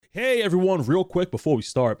Hey everyone, real quick before we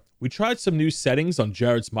start, we tried some new settings on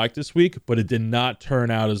Jared's mic this week, but it did not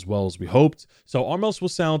turn out as well as we hoped, so our mouse will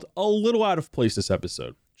sound a little out of place this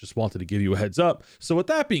episode. Just wanted to give you a heads up. So with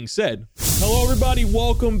that being said, hello everybody,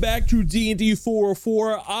 welcome back to D&D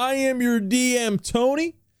 404. I am your DM,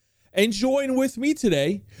 Tony, and join with me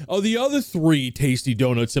today are the other three tasty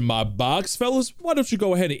donuts in my box. Fellas, why don't you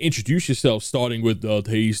go ahead and introduce yourself, starting with the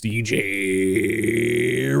tasty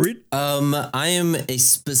Jared. I am a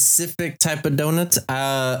specific type of donut,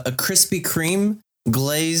 a Krispy Kreme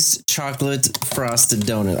glazed chocolate frosted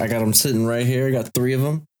donut. I got them sitting right here. I got 3 of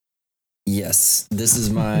them. Yes, that's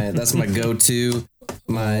my go-to,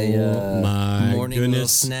 my morning goodness, little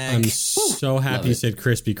snack. I'm so happy you said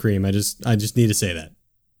Krispy Kreme. I just need to say that.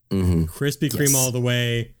 Mm-hmm. Krispy Kreme all the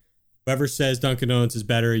way. Whoever says Dunkin' Donuts is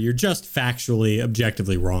better, you're just factually,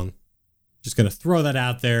 objectively wrong. Just gonna throw that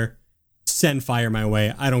out there. Send fire my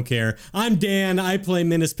way. I don't care. I'm Dan. I play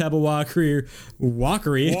Minas Pebble Walker of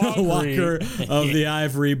the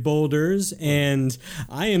Ivory Boulders, and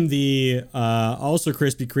I am the also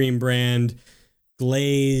Krispy Kreme brand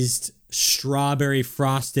glazed strawberry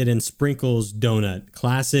frosted and sprinkles donut.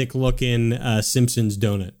 Classic looking Simpsons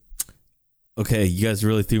donut. Okay, you guys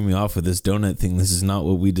really threw me off with this donut thing. This is not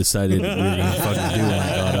what we decided we were gonna fucking do when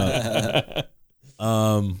I got up.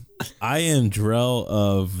 I am Drell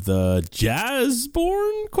of the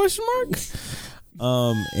Jazzborn ?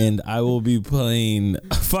 And I will be playing.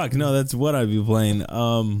 Fuck no, that's what I'd be playing.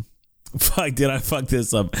 Fuck, did I fuck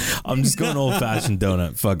this up? I'm just going old fashioned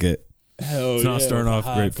donut. Fuck it. Hell it's not starting off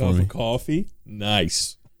great for me. Coffee,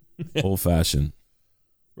 nice. Old fashioned.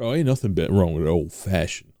 Bro, ain't nothing wrong with old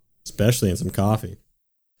fashioned, especially in some coffee.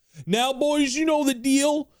 Now, boys, you know the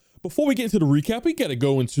deal. Before we get into the recap, we got to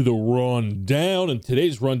go into the rundown, and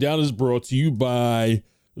today's rundown is brought to you by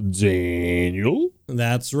Daniel.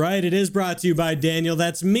 That's right. It is brought to you by Daniel.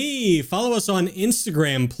 That's me. Follow us on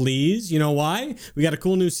Instagram, please. You know why? We got a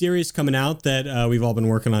cool new series coming out that we've all been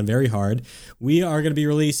working on very hard. We are going to be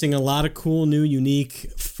releasing a lot of cool, new,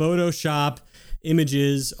 unique Photoshop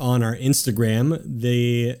images on our Instagram.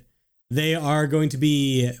 They are going to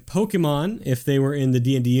be Pokemon if they were in the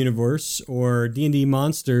D&D universe, or D&D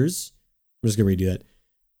monsters. I'm just going to redo that.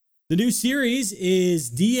 The new series is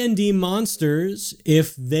D&D monsters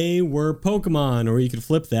if they were Pokemon, or you could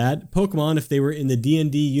flip that, Pokemon if they were in the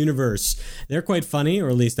D&D universe. They're quite funny, or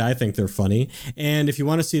at least I think they're funny. And if you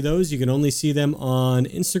want to see those, you can only see them on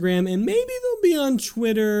Instagram, and maybe they'll be on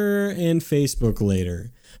Twitter and Facebook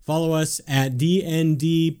later. Follow us at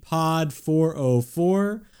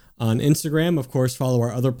DNDpod404. on Instagram. Of course, follow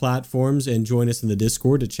our other platforms and join us in the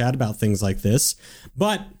Discord to chat about things like this.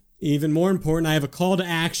 But even more important, I have a call to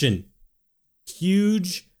action.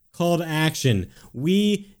 Huge call to action.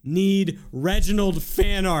 We need Reginald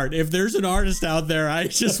fan art. If there's an artist out there, I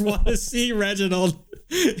just want to see Reginald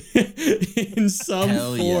in some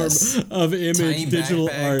form of image, tiny digital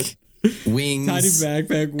art. Wings, tiny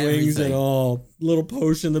backpack, wings, everything. And all. Little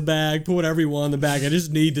potion in the bag. Put whatever you want in the bag. I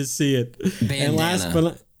just need to see it. Bandana. And last but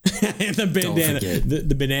not, and the bandana.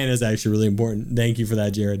 The bandana is actually really important. Thank you for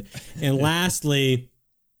that, Jared. And lastly,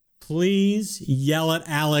 please yell at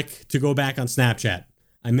Alec to go back on Snapchat.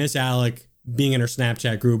 I miss Alec being in our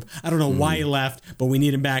Snapchat group. I don't know why he left, but we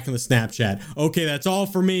need him back in the Snapchat. Okay, that's all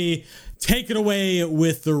for me. Take it away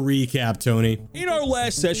with the recap, Tony. In our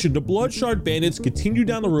last session, the Bloodshard Bandits continue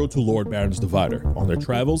down the road to Lord Baron's Divider. On their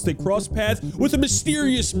travels, they cross paths with a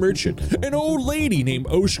mysterious merchant, an old lady named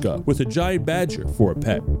Oshka with a giant badger for a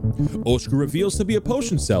pet. Oshka reveals to be a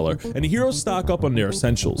potion seller, and the heroes stock up on their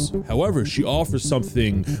essentials. However, she offers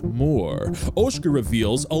something more. Oshka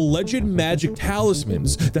reveals alleged magic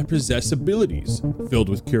talismans that possess abilities. Filled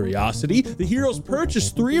with curiosity, the heroes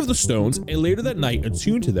purchase 3 of the stones and later that night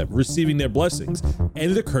attune to them, receiving their blessings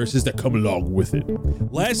and the curses that come along with it.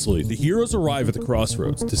 Lastly, the heroes arrive at the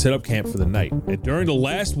crossroads to set up camp for the night, and during the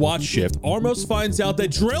last watch shift, Armos finds out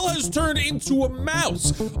that Drill has turned into a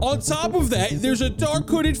mouse. On top of that, there's a dark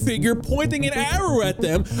hooded figure pointing an arrow at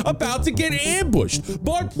them, about to get ambushed.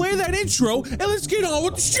 Bart, play that intro and let's get on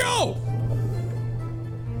with the show.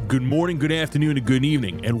 Good morning, good afternoon, and good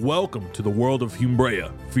evening, and welcome to the world of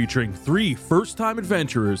Humbrea, featuring 3 first-time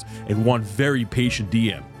adventurers and 1 very patient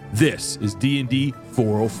DM. This is D&D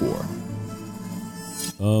 404.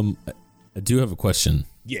 I do have a question.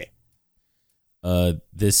 Yeah.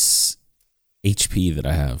 This HP that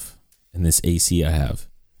I have and this AC I have.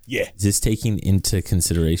 Yeah. Is this taking into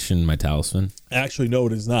consideration my talisman? Actually, no,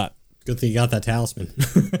 it is not. Good thing you got that talisman.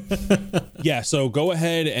 Yeah, so go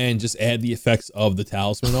ahead and just add the effects of the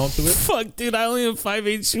talisman onto it. Fuck, dude, I only have 5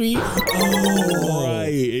 HP. Oh,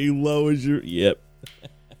 right. It lowers your... Yep.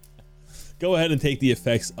 Go ahead and take the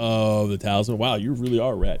effects of the talisman. Wow, you really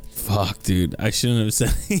are a rat. Fuck, dude. I shouldn't have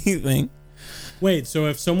said anything. Wait, so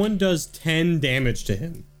if someone does 10 damage to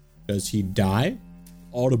him, does he die?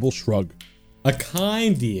 Audible shrug. A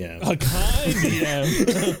kind DM. A kind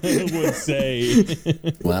DM would say.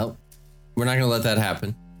 Well, we're not gonna let that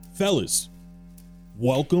happen. Fellas,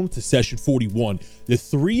 welcome to session 41. The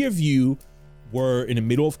three of you were in the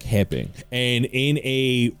middle of camping, and in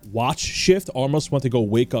a watch shift, Armos went to go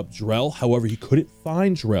wake up Drell. However, he couldn't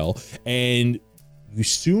find Drell, and you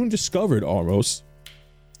soon discovered, Armos,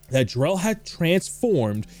 that Drell had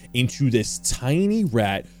transformed into this tiny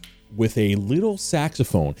rat with a little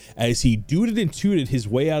saxophone as he dooted and tooted his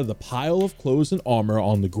way out of the pile of clothes and armor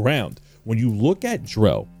on the ground. When you look at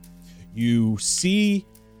Drell, you see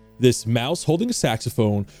this mouse holding a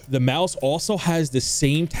saxophone. The mouse also has the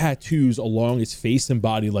same tattoos along its face and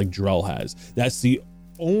body like Drell has. That's the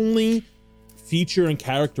only feature and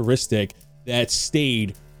characteristic that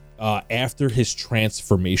stayed after his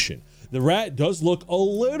transformation. The rat does look a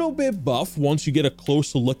little bit buff once you get a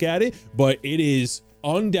closer look at it, but it is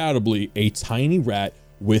undoubtedly a tiny rat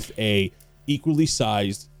with a equally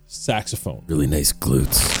sized saxophone. Really nice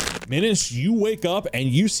glutes. Minis, you wake up and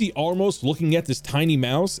you see Armos looking at this tiny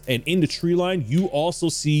mouse, and in the tree line, you also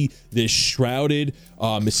see this shrouded,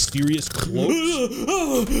 mysterious cloak.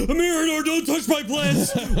 Mirador, don't touch my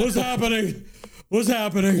plants! What's happening? What's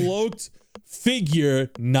happening? Cloaked figure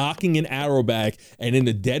knocking an arrow back, and in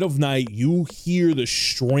the dead of night, you hear the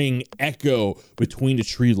string echo between the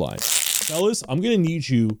tree lines. Fellas, I'm gonna need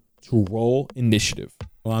you to roll initiative.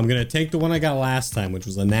 Well, I'm gonna take the one I got last time, which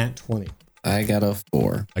was a nat 20. I got a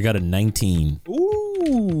 4. I got a 19.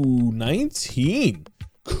 Ooh, 19.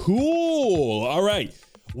 Cool. All right.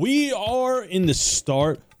 We are in the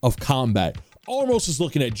start of combat. Armos is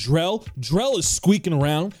looking at Drell. Drell is squeaking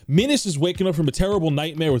around. Minis is waking up from a terrible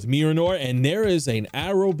nightmare with Miranor, and there is an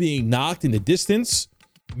arrow being knocked in the distance.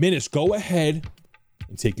 Minis, go ahead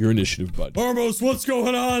and take your initiative, bud. Armos, what's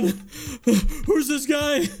going on? Who's this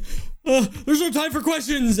guy? There's no time for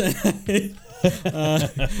questions.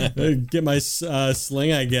 Get my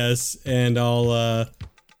sling, I guess, and I'll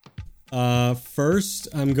first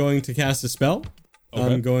I'm going to cast a spell. Okay.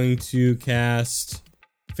 I'm going to cast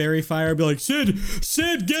Fairy Fire. Be like, Sid,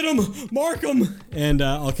 get him, mark him, and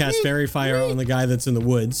I'll cast Fairy Fire on the guy that's in the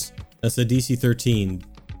woods. That's a DC 13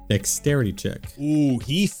 dexterity check. Ooh,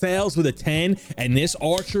 he fails with a 10, and this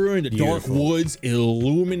archer in the dark woods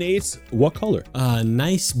illuminates what color?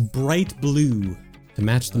 Nice bright blue to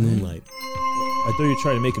match the moonlight. I thought you were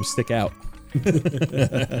trying to make him stick out.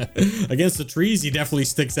 Against the trees, he definitely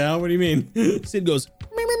sticks out. What do you mean? Sid goes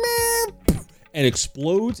meow, meow, meow, and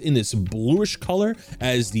explodes in this bluish color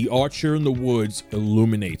as the archer in the woods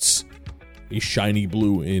illuminates a shiny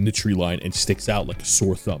blue in the tree line and sticks out like a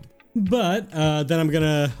sore thumb. But then I'm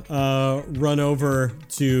gonna run over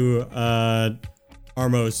to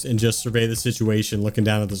Armos and just survey the situation, looking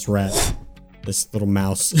down at this rat, this little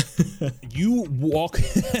mouse. You walk,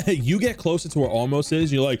 you get closer to where Armos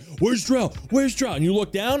is. You're like, "Where's Drell? Where's Drell?" And you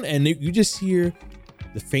look down, and you just hear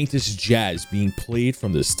the faintest jazz being played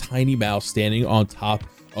from this tiny mouse standing on top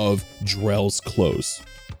of Drell's clothes.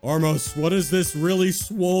 Armos, what is this really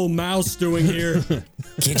swole mouse doing here?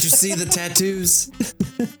 Can't you see the tattoos?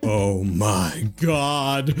 Oh my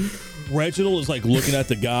god. Reginald is like looking at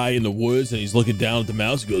the guy in the woods, and he's looking down at the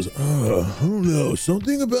mouse. He goes, I don't know.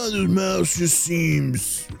 Something about this mouse just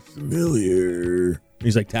seems familiar.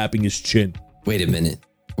 He's like tapping his chin. Wait a minute.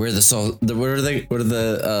 Where are the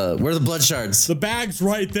blood shards? The bag's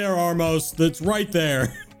right there, Armos. That's right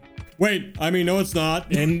there. Wait, I mean, no, it's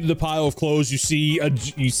not. In the pile of clothes, you see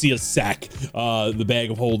a sack, the bag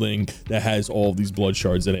of holding that has all of these blood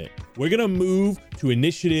shards in it. We're gonna move to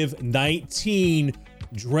initiative 19.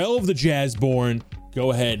 Drell of the Jazzborn,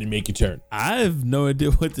 go ahead and make your turn. I have no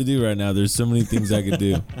idea what to do right now. There's so many things I could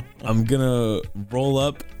do. I'm gonna roll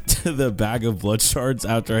up to the bag of blood shards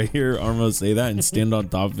after I hear Armo say that and stand on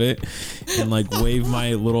top of it and like wave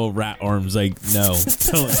my little rat arms like, no,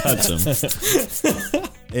 don't touch them.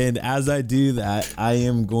 And as I do that, I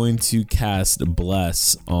am going to cast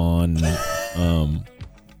Bless on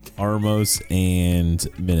Armos and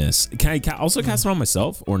Minis. Can I also cast it on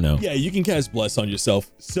myself or no? Yeah, you can cast Bless on yourself.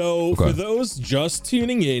 So for those just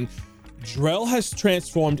tuning in, Drell has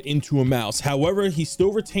transformed into a mouse. However, he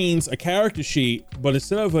still retains a character sheet, but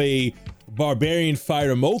instead of a barbarian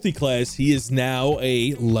fighter multi-class, he is now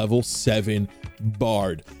a level 7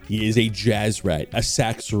 bard. He is a jazz rat, a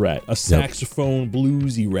sax rat, a saxophone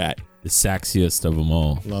bluesy rat. The sexiest of them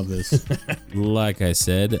all. Love this. Like I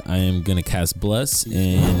said, I am going to cast Bless,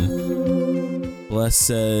 and Bless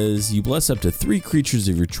says, you bless up to 3 creatures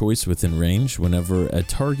of your choice within range. Whenever a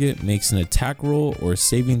target makes an attack roll or a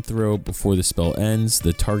saving throw before the spell ends,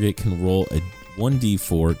 the target can roll a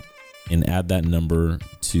 1d4 and add that number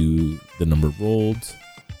to the number rolled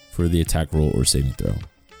for the attack roll or saving throw.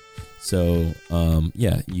 So,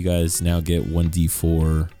 yeah, you guys now get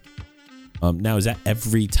 1d4. Now, is that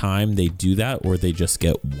every time they do that, or they just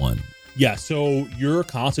get 1? Yeah, so you're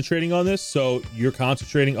concentrating on this. So you're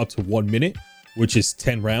concentrating up to 1 minute, which is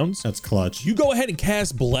 10 rounds. That's clutch. You go ahead and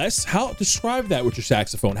cast Bless. Describe that with your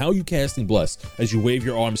saxophone. How are you casting Bless as you wave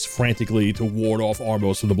your arms frantically to ward off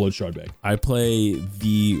Armos from the Bloodshard Bag? I play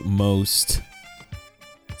the most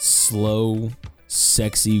slow,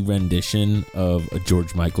 sexy rendition of a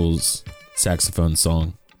George Michael's saxophone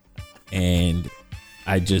song, and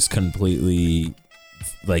I just completely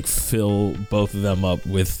fill both of them up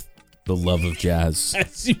with the love of jazz.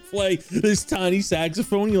 As you play this tiny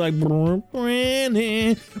saxophone, you're like on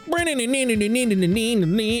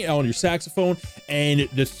your saxophone, and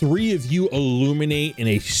the 3 of you illuminate in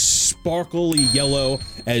a sparkly yellow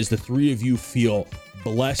as the 3 of you feel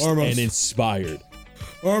blessed and inspired.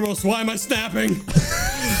 Armos, why am I snapping?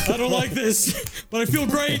 I don't like this, but I feel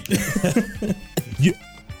great.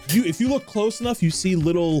 If you look close enough, you see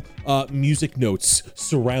little music notes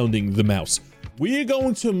surrounding the mouse. We're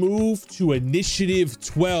going to move to initiative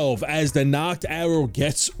 12 as the knocked arrow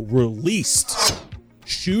gets released,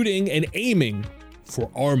 shooting and aiming for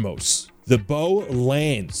Armos. The bow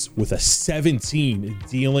lands with a 17,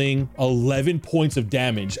 dealing 11 points of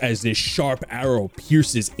damage as this sharp arrow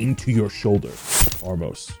pierces into your shoulder,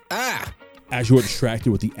 Armos. As you are distracted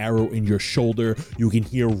with the arrow in your shoulder, you can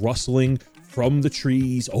hear rustling from the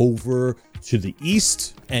trees over to the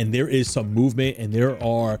east, and there is some movement, and there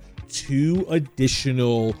are 2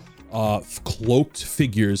 additional cloaked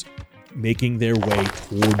figures making their way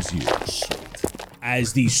towards you.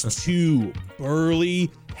 As these 2 burly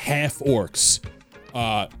half orcs,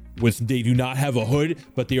 they do not have a hood,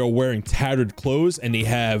 but they are wearing tattered clothes, and they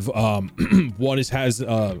have one has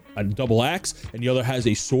a double axe, and the other has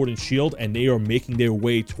a sword and shield, and they are making their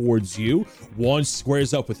way towards you. One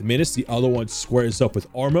squares up with Minas, the other one squares up with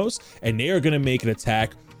Armos, and they are going to make an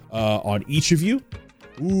attack on each of you.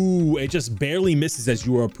 Ooh, it just barely misses as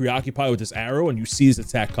you are preoccupied with this arrow, and you see his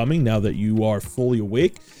attack coming now that you are fully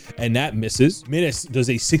awake, and that misses. Minas does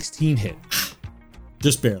a 16 hit.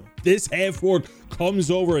 Just barely. This half-orc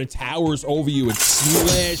comes over and towers over you and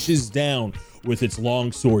slashes down with its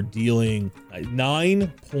long sword, dealing 9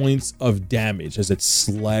 points of damage as it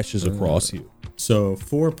slashes across you. So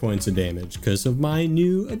 4 points of damage because of my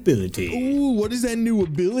new ability. Ooh, what is that new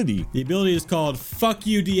ability? The ability is called Fuck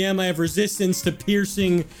You DM. I have resistance to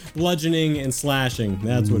piercing, bludgeoning, and slashing.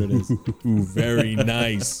 That's what it is. Ooh, very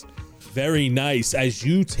nice. Very nice. As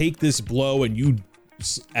you take this blow and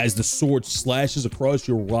as the sword slashes across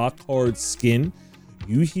your rock-hard skin,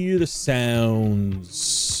 you hear the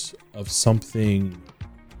sounds of something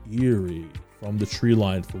eerie from the tree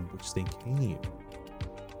line from which they came.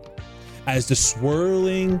 As the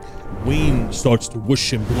swirling wind starts to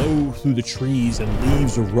whoosh and blow through the trees and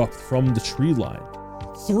leaves erupt from the tree line,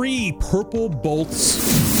 3 purple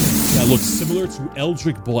bolts that look similar to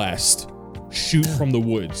Eldritch Blast shoot from the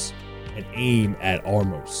woods and aim at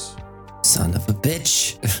Armos. Son of a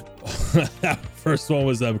bitch. First one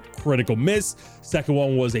was a critical miss. Second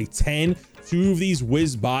one was a 10. 2 of these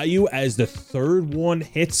whiz by you as the third one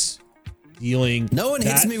hits, dealing. No one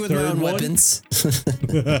hits me with my own weapons.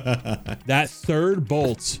 That third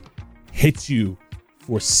bolt hits you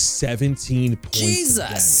for 17 points of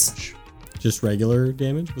damage. Just regular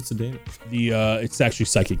damage? What's the damage? It's actually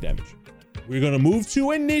psychic damage. We're gonna move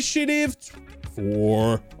to initiative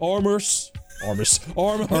for Armors.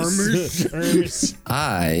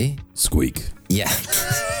 I Squeak. Yeah.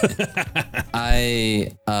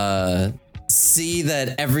 I see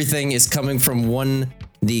that everything is coming from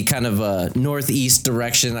the kind of northeast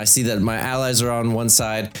direction. I see that my allies are on one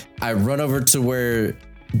side. I run over to where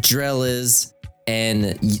Drell is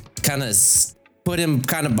and kind of put him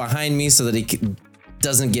kind of behind me so that he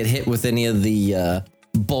doesn't get hit with any of the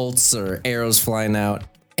bolts or arrows flying out.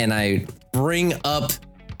 And I bring up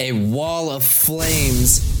a wall of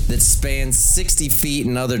flames that spans 60 feet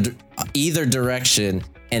in either direction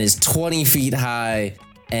and is 20 feet high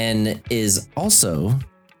and is also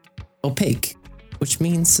opaque, which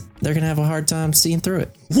means they're gonna have a hard time seeing through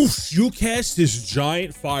it. Whoosh, you cast this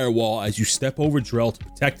giant firewall as you step over Drell to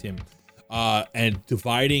protect him, and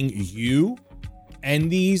dividing you and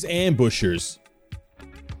these ambushers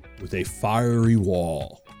with a fiery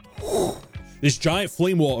wall. This giant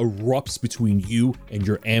flame wall erupts between you and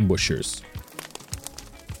your ambushers.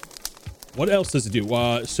 What else does it do?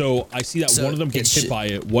 So I see that So one of them gets hit by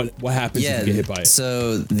it. What happens if you get hit by it?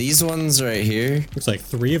 So these ones right here, Looks like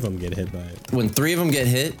 3 of them get hit by it. when 3 of them get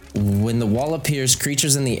hit, when the wall appears,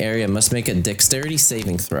 creatures in the area must make a dexterity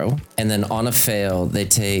saving throw. And then on a fail, they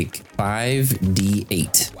take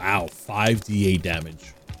 5d8. Wow, 5d8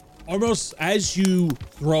 damage. Almost as you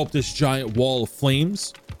throw up this giant wall of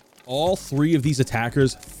flames, all 3 of these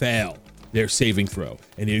attackers fail their saving throw,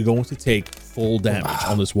 and you're going to take full damage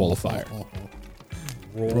on this wall of fire.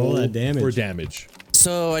 Roll that damage. For damage.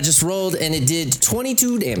 So I just rolled and it did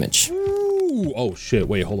 22 damage. Ooh, oh shit,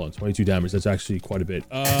 wait, hold on. 22 damage, that's actually quite a bit.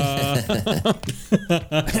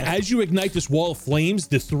 As you ignite this wall of flames,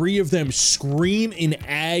 the 3 of them scream in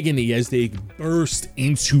agony as they burst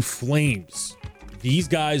into flames. These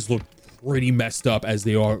guys look pretty messed up as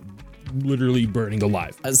they are literally burning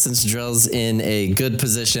alive. Since Drell's in a good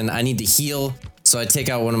position, I need to heal. So I take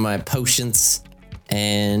out one of my potions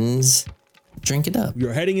and drink it up.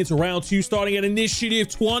 You're heading into round 2, starting at initiative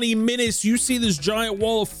 20 minutes. You see this giant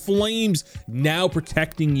wall of flames now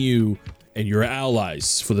protecting you and your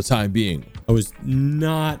allies for the time being. I was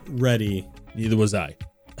not ready Neither was I.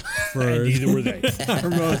 for And neither were they.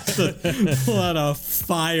 Armos to pull out a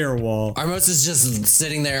firewall. Armos is just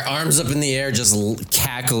sitting there, arms up in the air, just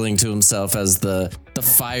cackling to himself as the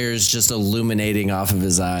fire's just illuminating off of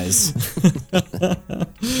his eyes.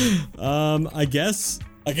 I guess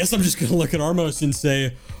I'm just gonna look at Armos and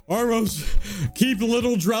say, Armos, keep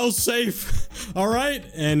little Drell safe. All right.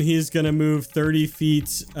 And he's gonna move 30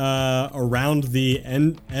 feet around the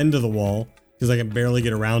end of the wall because I can barely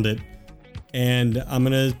get around it. And I'm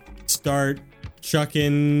gonna start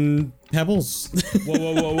chucking pebbles.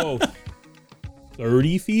 Whoa.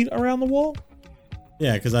 30 feet around the wall?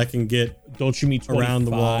 Yeah, because I can get. Don't you mean 25 Around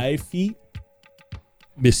the wall. feet?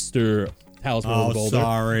 Mr. Talisman of the Oh, Boulder.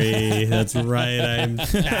 sorry. That's right. I'm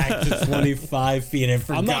back to 25 feet. I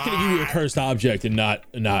forgot. I'm not going to give you a cursed object and not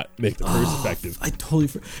make the curse effective. I totally.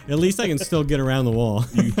 At least I can still get around the wall.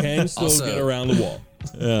 You can still Also- get around the wall.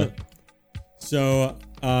 Yeah. So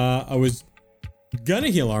I was gonna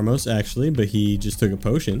heal Armos actually, but he just took a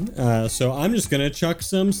potion. So I'm just gonna chuck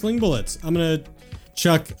some sling bullets. I'm gonna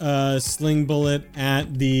chuck a sling bullet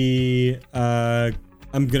at the.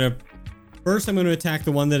 I'm gonna attack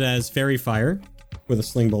the one that has fairy fire with a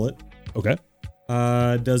sling bullet. Okay.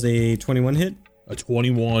 Does a 21 hit? A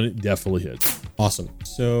 21 definitely hits. Awesome.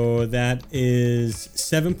 So that is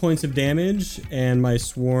 7 points of damage, and my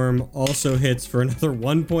swarm also hits for another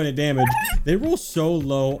 1 point of damage. They roll so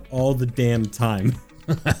low all the damn time.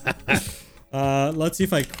 Let's see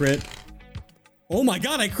if I crit. Oh my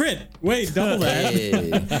god, I crit! Wait, double that.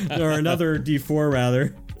 Hey. Or another d4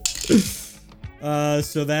 rather.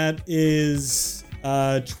 So that is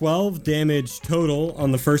 12 damage total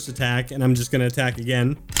on the first attack, and I'm just gonna attack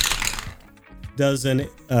again. Does an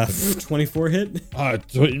 24 hit?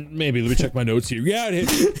 Maybe. Let me check my notes here. Yeah, it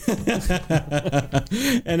hit.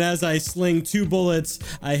 And as I sling 2 bullets,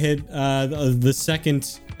 I hit the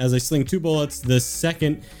second. As I sling 2 bullets, the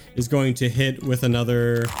second is going to hit with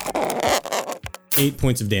another 8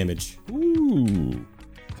 points of damage. Ooh.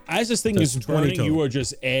 As this thing That's is 20 burning, total. you are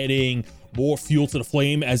just adding more fuel to the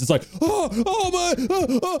flame as it's like,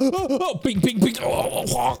 bing, bing, bing,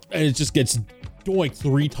 and it just gets doinked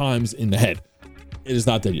 3 times in the head. It is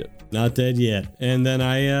not dead yet. Not dead yet. And then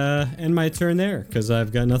I end my turn there because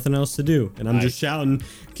I've got nothing else to do. And I'm just shouting,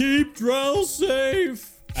 keep Drell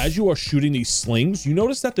safe. As you are shooting these slings, you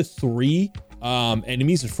notice that the 3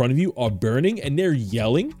 enemies in front of you are burning and they're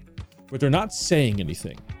yelling, but they're not saying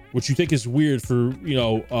anything, which you think is weird for,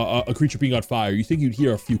 a creature being on fire. You think you'd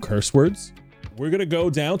hear a few curse words. We're going to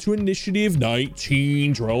go down to initiative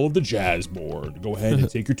 19, Drell of the Jazz board. Go ahead and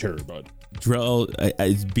take your turn, bud. Drell,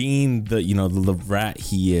 as being the rat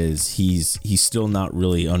he is, he's still not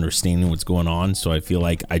really understanding what's going on. So I feel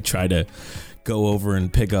like I try to go over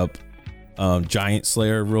and pick up Giant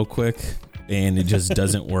Slayer real quick, and it just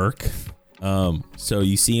doesn't work. So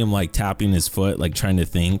you see him like tapping his foot, like trying to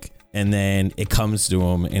think, and then it comes to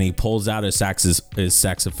him, and he pulls out his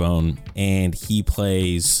saxophone, and he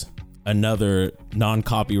plays another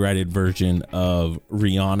non-copyrighted version of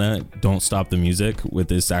Rihanna, Don't Stop the Music, with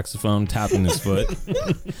his saxophone tapping his foot.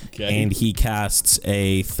 Okay. And he casts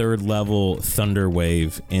a 3rd level thunder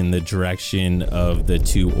wave in the direction of the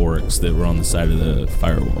 2 orcs that were on the side of the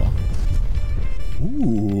firewall.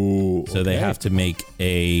 Ooh. So they have to make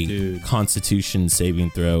a constitution saving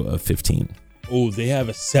throw of 15. Oh, they have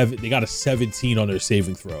they got a 17 on their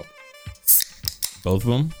saving throw. Both of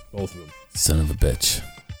them? Both of them. Son of a bitch.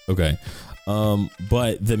 Okay.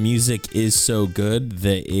 But the music is so good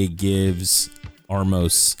that it gives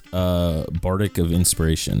Armos Bardic of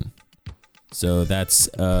Inspiration. So that's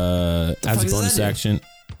as a fuck does bonus that do? action.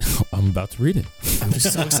 I'm about to read it. I'm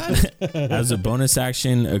just so excited. As a bonus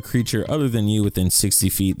action, a creature other than you within 60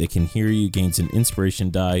 feet that can hear you gains an inspiration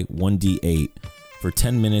die 1d8. For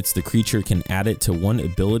 10 minutes, the creature can add it to one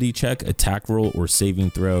ability check, attack roll, or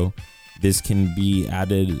saving throw. This can be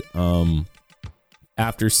added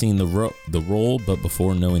after seeing the roll, but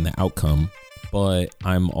before knowing the outcome. But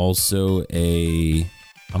I'm also a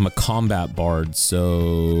combat bard,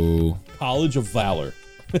 so College of Valor.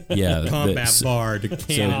 yeah. Combat bard,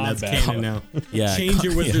 canon. That's Combat. canon now. Yeah, Change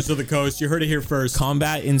your Wizards of the Coast. You heard it here first.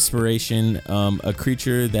 Combat inspiration, a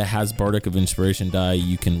creature that has Bardic of Inspiration die,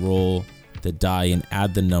 you can roll the die and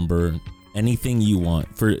add the number, anything you want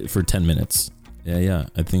for 10 minutes. Yeah,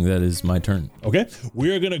 I think that is my turn. Okay,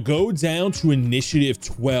 we are gonna go down to initiative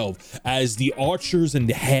 12 as the archers and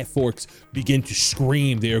the half-orcs begin to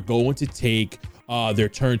scream. They are going to take their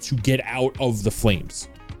turn to get out of the flames.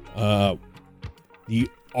 The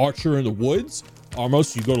archer in the woods,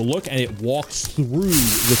 Armos, you go to look and it walks through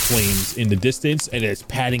the flames in the distance and it's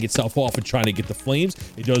patting itself off and trying to get the flames.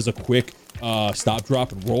 It does a quick stop,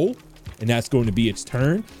 drop, and roll, and that's going to be its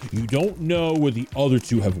turn. You don't know where the other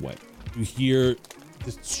two have went. You hear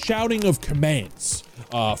the shouting of commands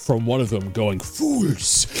from one of them going,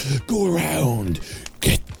 "Fools, go around,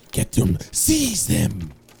 get them, seize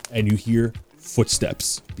them." And you hear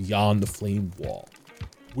footsteps beyond the flame wall.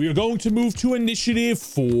 We are going to move to initiative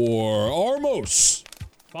 4. Armos,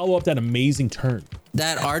 follow up that amazing turn.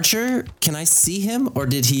 That archer, can I see him or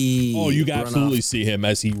did he? Oh, you can run absolutely off? see him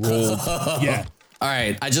as he rolled. Yeah. All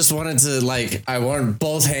right, I just wanted to I wanted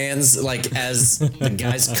both hands as the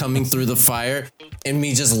guy's coming through the fire, and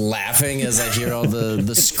me just laughing as I hear all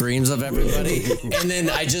the screams of everybody, and then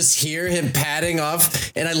I just hear him patting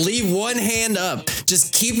off, and I leave one hand up,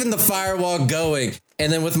 just keeping the firewall going,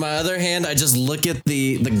 and then with my other hand, I just look at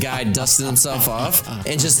the guy dusting himself off,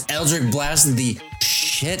 and just Eldritch blast the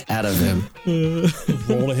shit out of him.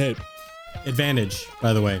 Roll a hit. Advantage,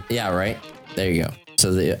 by the way. Yeah, right. There you go.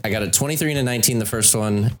 So I got a 23 and a 19 the first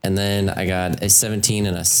one, and then I got a 17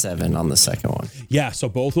 and a 7 on the second one. Yeah, so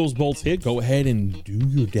both those bolts hit. Go ahead and do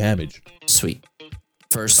your damage. Sweet.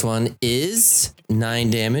 First one is 9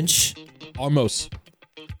 damage. Armos,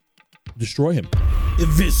 destroy him.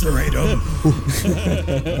 Eviscerate him.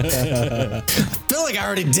 I feel like I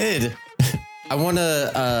already did.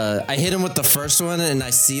 I hit him with the first one, and I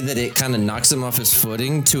see that it kind of knocks him off his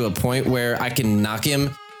footing to a point where I can knock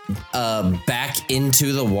him back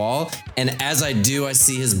into the wall, and as I do, I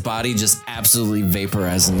see his body just absolutely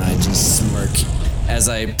vaporize, and I just smirk as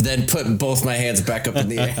I then put both my hands back up in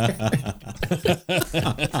the air.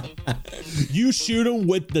 You shoot him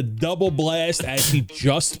with the double blast as he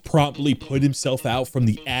just promptly put himself out from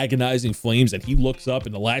the agonizing flames, and he looks up,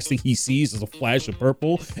 and the last thing he sees is a flash of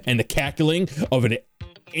purple and the cackling of an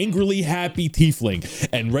angrily happy tiefling.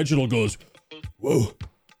 And Reginald goes, "Whoa,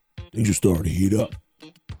 things are starting to heat up.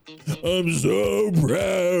 I'm so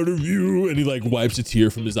proud of you." And he wipes a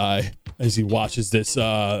tear from his eye as he watches this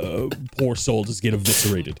poor soul just get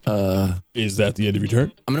eviscerated. Is that the end of your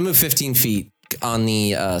turn? I'm gonna move 15 feet on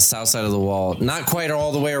the south side of the wall. Not quite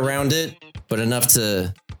all the way around it, but enough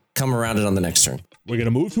to come around it on the next turn. We're going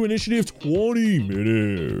to move to initiative 20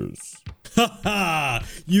 minutes. Ha!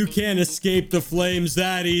 You can't escape the flames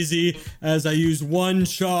that easy as I use one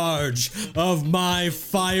charge of my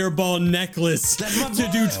fireball necklace to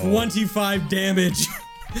do 25 damage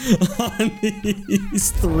on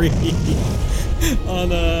these 3. On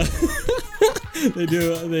they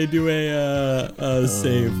do a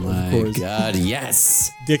save, of course. God,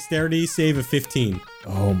 yes. Dexterity save of 15.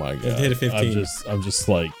 Oh my god! Hit a 15. I'm just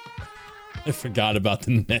I forgot about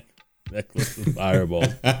the necklace with fireball.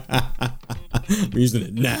 I'm using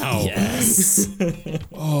it now. Yes.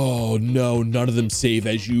 Oh no! None of them save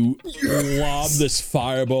as you lob this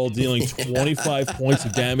fireball, dealing 25 points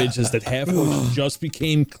of damage as that half just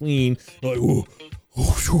became clean. Ooh.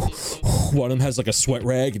 One of them has a sweat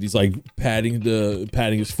rag and he's patting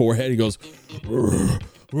his forehead. He goes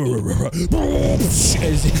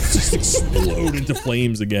as he just explode into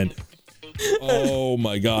flames again. Oh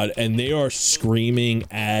my god. And they are screaming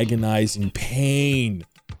agonizing pain.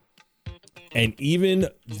 And even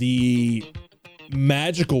the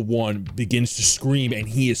magical one begins to scream, and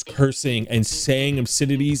he is cursing and saying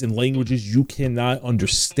obscenities in languages you cannot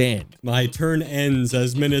understand. My turn ends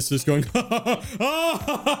as Minas is going,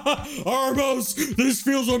 Armos, this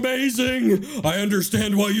feels amazing. I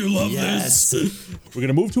understand why you love this. We're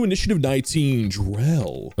gonna move to initiative 19,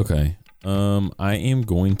 Drell. Okay. I am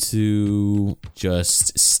going to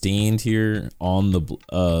just stand here on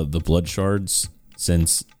the blood shards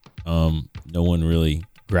since no one really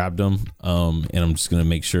grabbed them, and I'm just gonna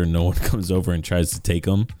make sure no one comes over and tries to take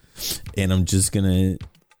them. And I'm just gonna,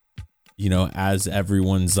 as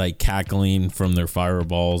everyone's like cackling from their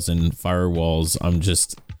fireballs and firewalls, I'm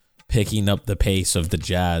just picking up the pace of the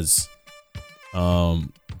jazz.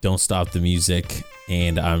 Don't stop the music,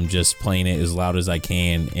 and I'm just playing it as loud as I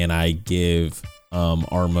can, and I give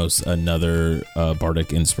Armos another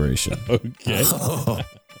bardic inspiration. Okay.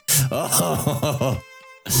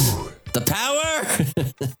 The power.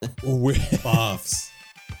 Buffs.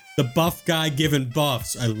 The buff guy giving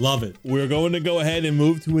buffs. I love it. We're going to go ahead and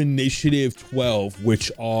move to initiative 12,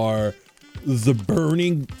 which are the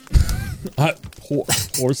burning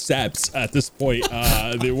poor saps at this point.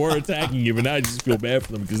 They were attacking you, but now I just feel bad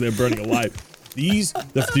for them because they're burning alive.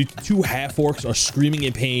 The two half orcs are screaming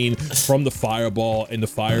in pain from the fireball and the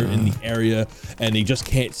fire in the area, and they just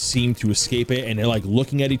can't seem to escape it. And they're like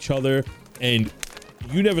looking at each other, and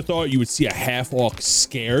you never thought you would see a half orc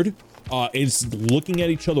scared. It's looking at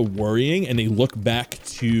each other worrying, and they look back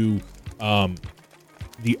to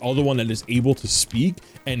the other one that is able to speak,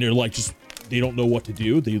 and they're like they don't know what to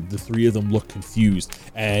do. The three of them look confused,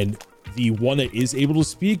 and the one that is able to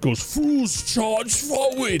speak goes, "Fools, charge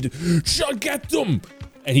forward! Shall get them!"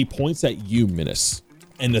 And he points at you, Minas.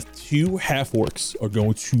 And the two half orcs are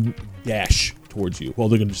going to dash towards you. Well,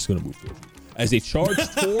 they're just going to move towards you. As they charge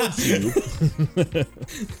towards you,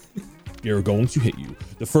 they're going to hit you.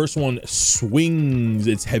 The first one swings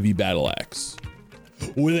its heavy battle axe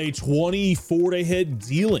with a 24 to hit,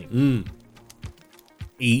 dealing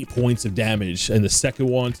 8 points of damage, and the second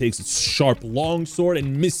one takes its sharp long sword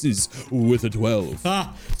and misses with a 12.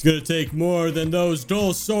 Ha! It's gonna take more than those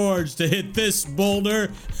dull swords to hit this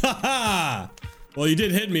boulder. Ha ha! Well, you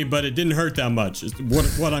did hit me, but it didn't hurt that much. Is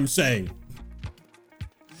what I'm saying.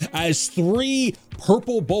 As 3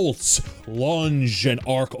 purple bolts lunge and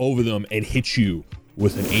arc over them and hit you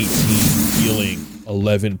with an 18, dealing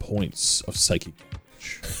 11 points of psychic damage.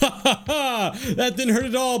 Ha ha ha! That didn't hurt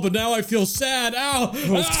at all, but now I feel sad. Ow!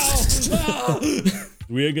 Ow! Ow!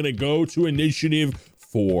 We are gonna go to initiative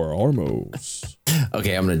 4, Armos.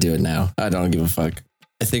 Okay, I'm gonna do it now. I don't give a fuck.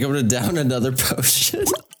 I think I'm gonna down another potion.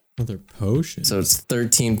 Another potion. So it's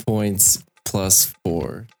 13 points plus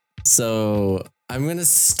 4. So I'm gonna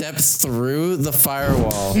step through the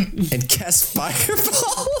firewall and cast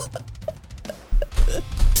Fireball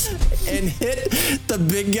and hit the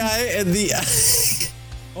big guy in the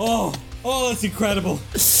Oh, that's incredible.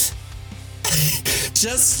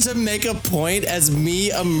 just to make a point as me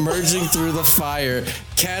emerging through the fire,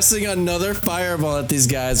 casting another fireball at these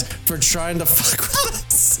guys for trying to fuck with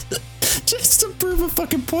us. Just to prove a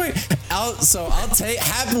fucking point. I'll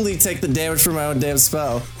happily take the damage for my own damn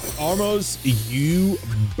spell. Armos, you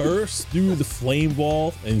burst through the flame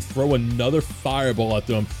wall and throw another fireball at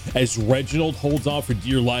them as Reginald holds on for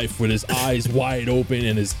dear life with his eyes wide open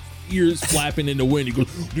and his ears flapping in the wind. He goes,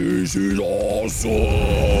 "This is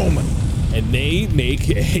awesome!" And they make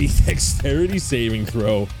a dexterity saving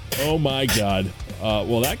throw. Oh my god.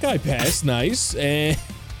 Well, that guy passed nice, and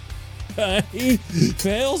he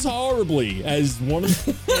fails horribly as one of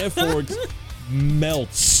the half orcs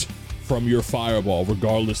melts from your fireball,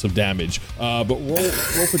 regardless of damage. But roll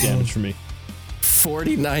for damage for me.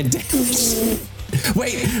 49 damage.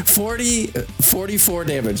 Wait, 44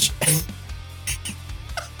 damage.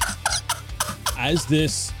 As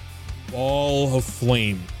this ball of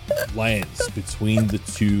flame lands between the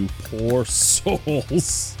two poor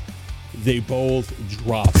souls, they both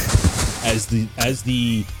drop as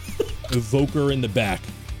the evoker in the back,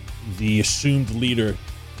 the assumed leader,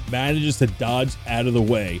 manages to dodge out of the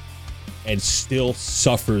way and still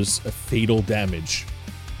suffers a fatal damage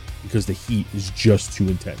because the heat is just too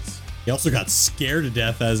intense. He also got scared to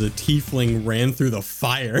death as a tiefling ran through the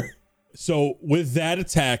fire. So with that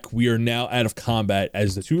attack, we are now out of combat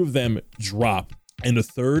as the two of them drop, and the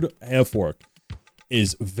third half orc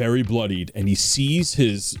is very bloodied, and he sees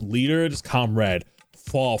his leader and his comrade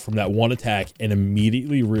fall from that one attack and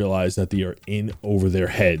immediately realize that they are in over their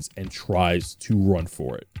heads and tries to run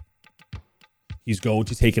for it. He's going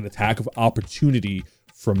to take an attack of opportunity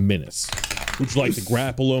from Minas. Would you like to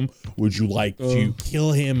grapple him? Would you like to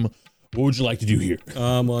kill him? What would you like to do here?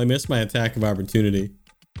 Well, I missed my attack of opportunity.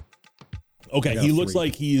 Okay, he looks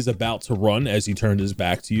like he is about to run as he turned his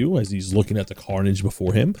back to you, as he's looking at the carnage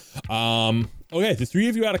before him. Okay, the three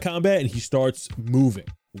of you out of combat, and he starts moving.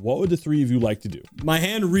 What would the three of you like to do? My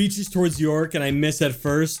hand reaches towards the orc, and I miss at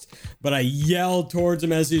first, but I yell towards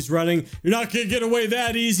him as he's running, "You're not going to get away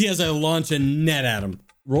that easy," as I launch a net at him.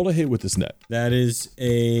 Roll a hit with this net. That is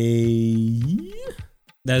a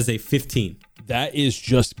 15. That is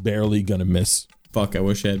just barely gonna miss. Fuck, I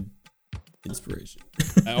wish I had Inspiration.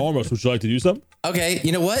 Almost. Would you like to do something? Okay,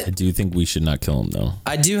 you know what? I do think we should not kill him though.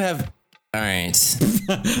 I do have. All right.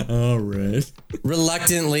 All right.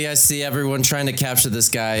 Reluctantly, I see everyone trying to capture this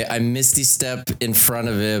guy. I misty step in front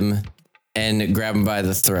of him and grab him by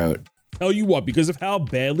the throat. Tell you what, because of how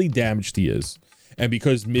badly damaged he is, and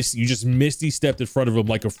because you just misty stepped in front of him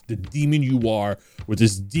like the demon you are with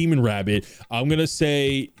this demon rabbit, I'm gonna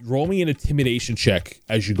say roll me an intimidation check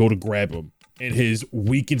as you go to grab him in his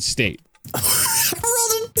weakened state. I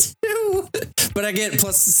rolled a 2, but I get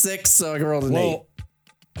plus 6, so I can roll an 8. Well,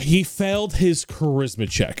 he failed his charisma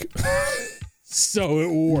check. So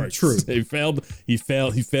it works. True. He failed.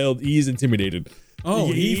 He's intimidated.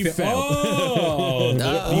 Oh, he failed. Oh,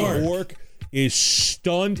 The orc is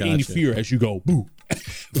stunned in Gotcha. fear as you go, boo.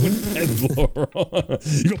 With that floor.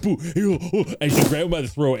 You go, boo. You go, oh, as you grab him by the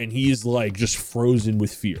throat, and he is like just frozen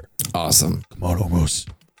with fear. Awesome. Come on, almost.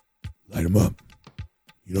 Light him up.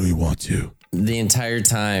 You know you want to. The entire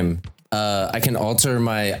time, I can alter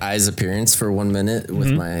my eye's appearance for 1 minute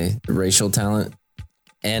with my racial talent.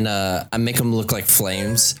 And I make them look like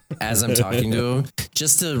flames as I'm talking to him,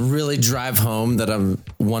 just to really drive home that I'm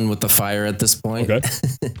one with the fire at this point. Okay.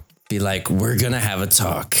 Be like, we're going to have a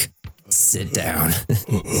talk. Sit down.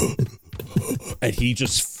 And he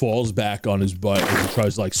just falls back on his butt and he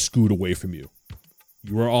tries to like scoot away from you.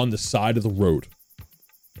 You are on the side of the road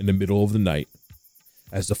in the middle of the night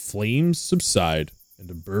as the flames subside and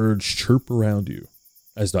the birds chirp around you,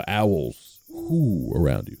 as the owls coo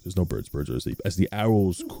around you. There's no birds. Birds are asleep. As the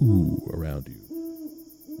owls coo around you.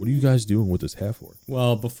 What are you guys doing with this half-orc?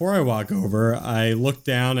 Well, before I walk over, I look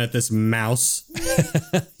down at this mouse.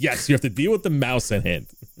 Yes, you have to deal with the mouse at hand.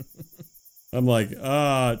 I'm like,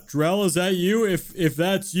 Drell, is that you? If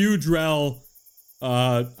that's you, Drell,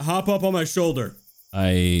 hop up on my shoulder.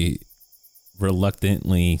 I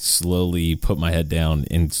reluctantly, slowly put my head down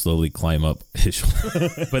and slowly climb up his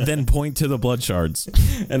shoulder, but then point to the blood shards.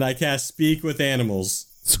 And I cast Speak with Animals.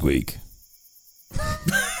 Squeak.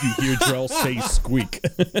 You hear Drell say squeak.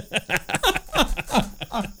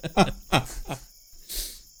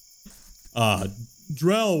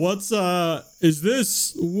 Drell, what's, is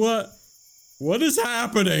this, what is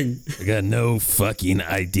happening? I got no fucking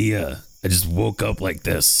idea. I just woke up like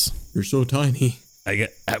this. You're so tiny.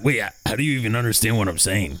 Wait, how do you even understand what I'm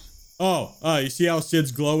saying? Oh, you see how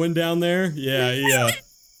Sid's glowing down there? Yeah,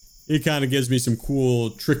 he kind of gives me some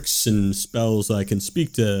cool tricks and spells. I can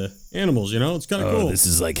speak to animals, you know? It's kind of cool. This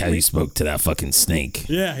is like how you spoke to that fucking snake.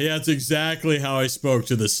 Yeah, it's exactly how I spoke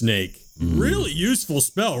to the snake. Really useful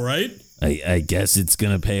spell, right? I guess it's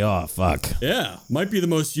gonna pay off. Fuck. Yeah, might be the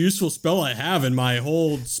most useful spell I have in my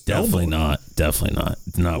whole spell Definitely book. not. Definitely not.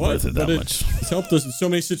 It's not worth it that much. It's helped us in so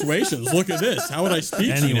many situations. Look at this. How would I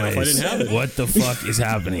speak to you now if I didn't have it? What the fuck is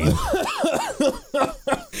happening?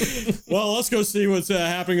 Well, let's go see what's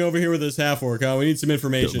happening over here with this half-orc. We need some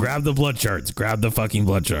information. Grab the blood shards. Grab the fucking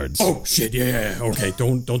blood shards. Oh, shit, yeah. Okay,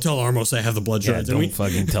 don't tell Armos I have the blood yeah, shards. don't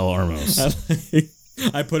fucking tell Armos.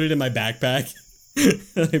 I put it in my backpack.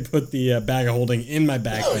 I put the bag of holding in my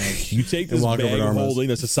backpack. You take this walk bag over to of Armos. holding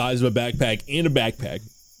that's the size of a backpack in a backpack.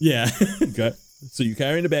 Yeah. Okay. So you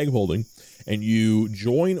carry in a bag of holding and you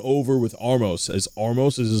join over with Armos as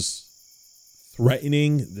Armos is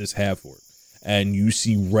threatening this half-orc. And you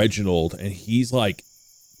see Reginald and he's like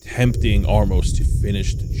tempting Armos to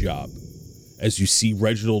finish the job. As you see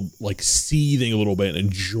Reginald like seething a little bit and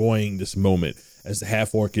enjoying this moment as the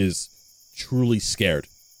half-orc is truly scared.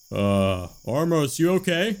 Armos, you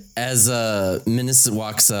okay? As Minas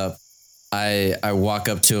walks up, I walk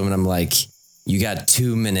up to him and I'm like, you got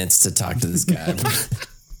 2 minutes to talk to this guy.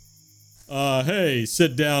 Hey,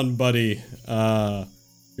 sit down, buddy.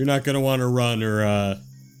 You're not gonna want to run or,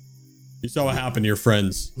 you saw what happened to your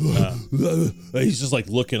friends. He's just like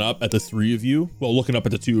looking up at the three of you. Well, looking up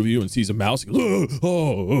at the two of you and sees a mouse. He goes,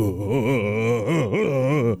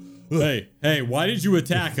 Hey, why did you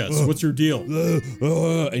attack us? What's your deal?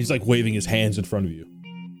 and he's like waving his hands in front of you.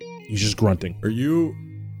 He's just grunting.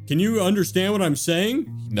 Can you understand what I'm saying?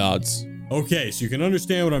 He nods. Okay, so you can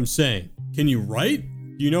understand what I'm saying. Can you write?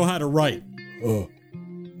 Do you know how to write?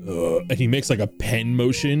 And he makes like a pen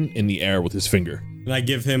motion in the air with his finger. And I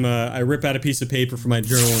give him I rip out a piece of paper from my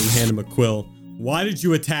journal and hand him a quill. Why did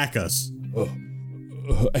you attack us?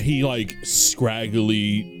 He like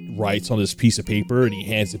scraggly writes on this piece of paper and he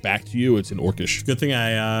hands it back to you. It's in Orcish. Good thing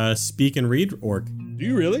I speak and read Orc. Do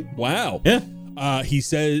you really? Wow. Yeah.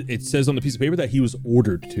 It says on the piece of paper that he was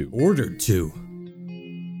ordered to. Ordered to.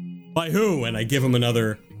 By who? And I give him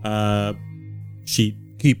another sheet.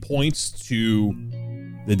 He points to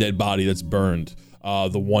the dead body that's burned.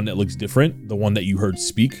 The one that looks different, the one that you heard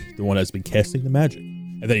speak, the one that's been casting the magic.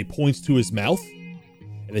 and then he points to his mouth,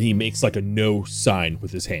 and then he makes like a no sign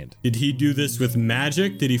with his hand. Did he do this with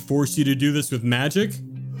magic? Did he force you to do this with magic?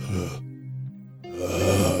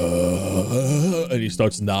 And he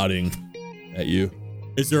starts nodding at you,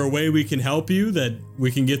 Is there a way we can help you that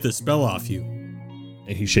we can get the spell off you?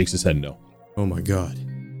 and he shakes his head no. Oh my god.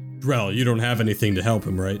 Drell, you don't have anything to help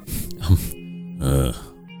him, right?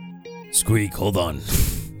 Squeak, hold on.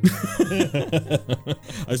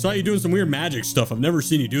 I saw you doing some weird magic stuff. I've never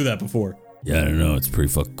seen you do that before. Yeah, I don't know. It's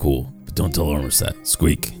pretty fucking cool. But don't tell Armos that.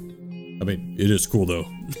 Squeak. I mean, it is cool though.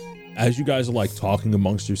 As you guys are like talking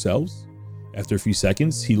amongst yourselves, after a few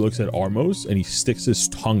seconds, he looks at Armos and he sticks his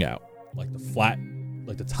tongue out, like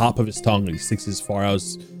the top of his tongue, and he sticks it as far out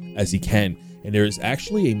as he can. And there is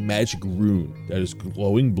actually a magic rune that is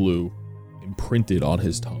glowing blue imprinted on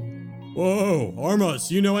his tongue. Whoa,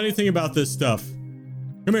 Armos, you know anything about this stuff?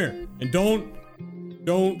 Come here, and don't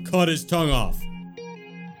cut his tongue off.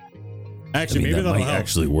 Actually, maybe that that'll might help.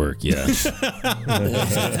 actually work, yeah.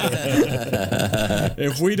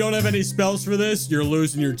 If we don't have any spells for this, you're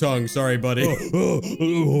losing your tongue. Sorry, buddy. I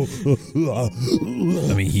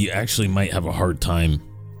mean, he actually might have a hard time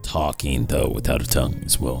talking, though, without a tongue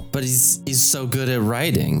as well. But he's so good at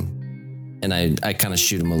writing. And I kind of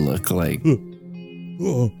shoot him a look like,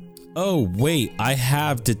 Oh, wait, I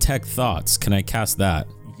have Detect Thoughts. Can I cast that?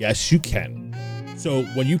 Yes, you can. So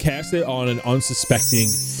when you cast it on an unsuspecting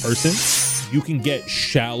person, you can get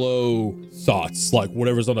shallow thoughts, like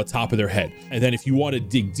whatever's on the top of their head. And then if you want to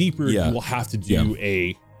dig deeper, Yeah. you will have to do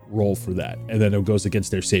a roll for that. And then it goes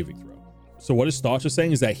against their saving throw. So what his thoughts are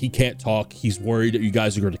saying is that he can't talk. He's worried that you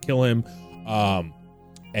guys are going to kill him.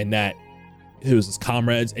 And that it was his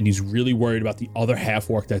comrades. And he's really worried about the other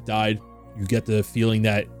half-orc that died. You get the feeling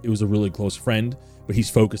that it was a really close friend, but he's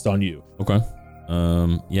focused on you. Okay.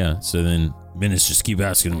 Yeah, so then Minus, just keep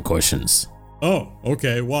asking him questions. Oh,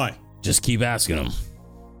 okay. Why? Just keep asking him.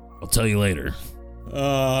 I'll tell you later.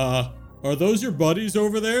 Are those your buddies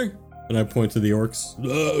over there? And I point to the orcs.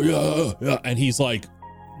 Yeah. And he's like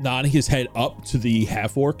nodding his head up to the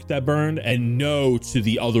half orc that burned and no to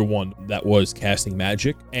the other one that was casting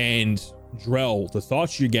magic. And Drell, the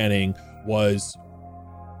thoughts you're getting was,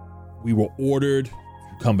 we were ordered to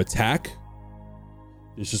come attack.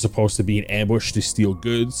 This is supposed to be an ambush to steal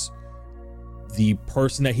goods. The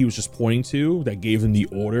person that he was just pointing to that gave him the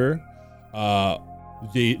order,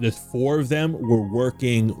 the four of them were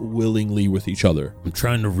working willingly with each other. I'm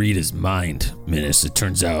trying to read his mind, Minus. It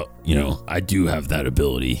turns out, I do have that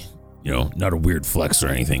ability. Not a weird flex or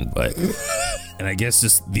anything, but... And I guess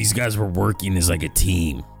just these guys were working as like a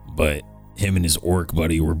team, but him and his orc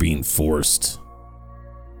buddy were being forced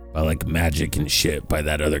by like magic and shit by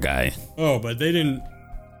that other guy. Oh, but they didn't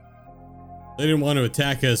want to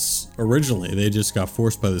attack us originally. They just got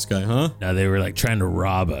forced by this guy, huh? Now they were like trying to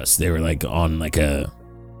rob us. They were like on like I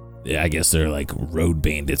guess they're like road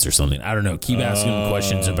bandits or something. I don't know. Keep asking them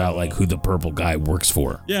questions about like who the purple guy works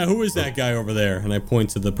for. Yeah, who is that guy over there? And I point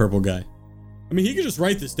to the purple guy. I mean, he could just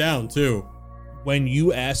write this down too. When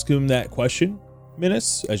you ask him that question,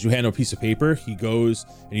 Minus, as you hand him a piece of paper, he goes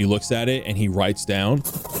and he looks at it and he writes down.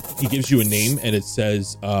 He gives you a name and it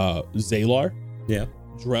says Zalar. Yeah.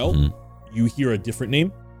 Drell, you hear a different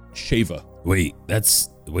name, Shava. Wait,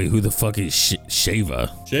 who the fuck is Shava?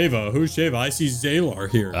 Shava, who's Shava? I see Zalar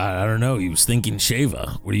here. I don't know. He was thinking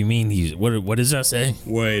Shava. What do you mean? What does that say?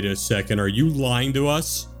 Wait a second. Are you lying to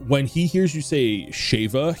us? When he hears you say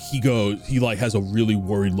Shava, he like has a really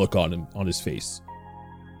worried look on his face.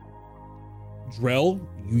 Drell,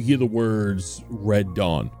 you hear the words Red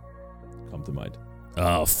Dawn come to mind.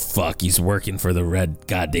 Oh, fuck. He's working for the Red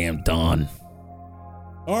Goddamn Dawn.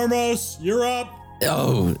 Armos, you're up.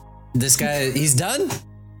 oh, this guy, he's done?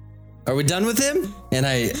 Are we done with him? And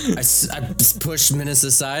I push Minus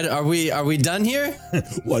aside. Are we done here?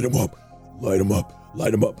 Light him up. Light him up.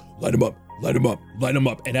 Light him up. Light him up. Light him up. Light him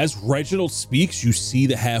up. And as Reginald speaks, you see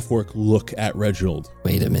the half-orc look at Reginald.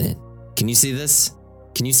 Wait a minute. Can you see this?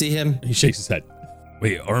 Can you see him? He shakes his head.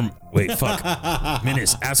 Wait, fuck.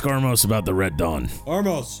 Minus, ask Armos about the Red Dawn.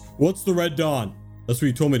 Armos, what's the Red Dawn? That's what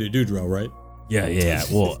you told me to do, Drell, right? Yeah.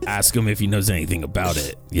 Well, ask him if he knows anything about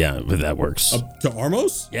it. Yeah, but that works. To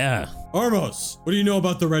Armos? Yeah. Armos, what do you know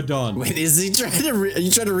about the Red Dawn? Wait, is he trying to? Are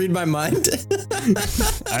you trying to read my mind?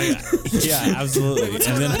 Yeah, absolutely. What's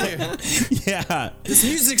going on here? Yeah, This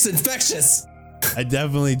music's infectious. I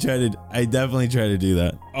definitely try to do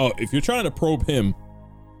that. Oh, if you're trying to probe him,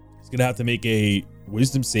 he's going to have to make a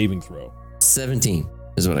wisdom saving throw. 17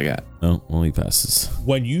 is what I got. Oh, well, he passes.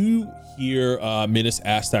 When you hear Minas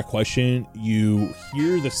ask that question, you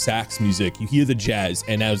hear the sax music, you hear the jazz,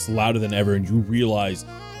 and now it's louder than ever, and you realize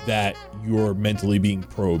that you're mentally being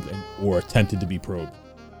probed or attempted to be probed.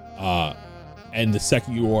 And the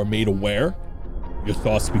second you are made aware, your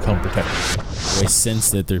thoughts become protected. I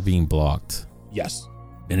sense that they're being blocked. Yes.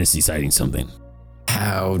 Menace is hiding something.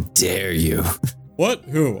 How dare you? What?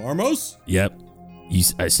 Who? Armos? Yep. You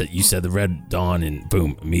said the Red Dawn, and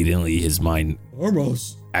boom, immediately his mind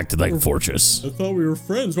Armos. acted like a fortress. I thought we were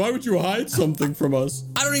friends. Why would you hide something from us?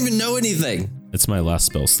 I don't even know anything. That's my last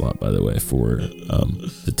spell slot, by the way, for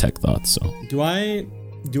detect thoughts. So Do I?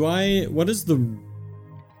 What does the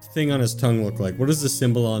thing on his tongue look like? What does the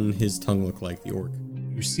symbol on his tongue look like, the orc?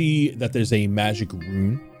 You see that there's a magic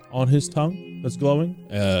rune on his tongue that's glowing.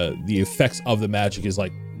 The effects of the magic is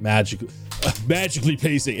like magically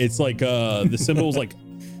pacing. It's like the symbol is like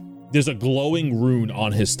there's a glowing rune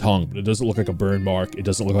on his tongue, but it doesn't look like a burn mark. It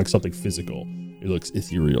doesn't look like something physical. It looks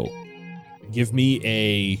ethereal. Give me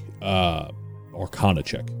a Arcana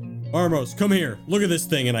check. Armos, come here. Look at this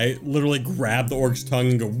thing. And I literally grab the orc's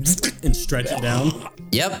tongue and go and stretch it down.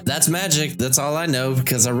 Yep, that's magic. That's all I know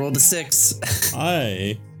because I rolled a 6.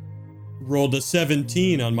 I rolled a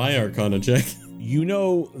 17 on my Arcana check. You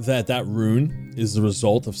know that rune is the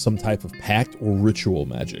result of some type of pact or ritual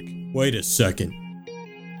magic. Wait a second.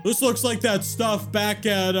 This looks like that stuff back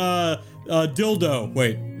at Dildo.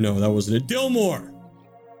 Wait, no, that wasn't it. Dillmore.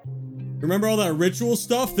 Remember all that ritual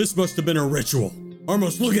stuff? This must have been a ritual.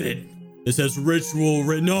 Armos, look at it. It says ritual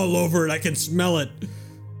written all over it. I can smell it.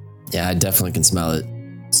 Yeah, I definitely can smell it.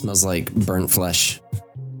 Smells like burnt flesh.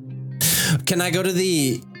 Can I go to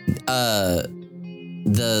the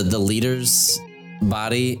leader's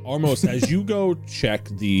body? Armos, as you go check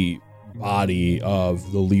the body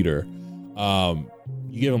of the leader,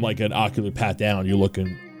 you give him like an ocular pat down. You're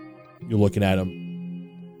looking at him.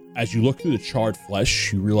 As you look through the charred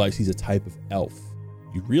flesh, you realize he's a type of elf.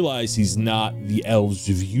 You realize he's not the elves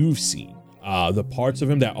you've seen. The parts of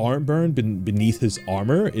him that aren't burned beneath his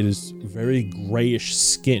armor, it is very grayish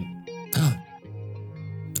skin.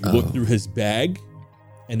 You look through his bag,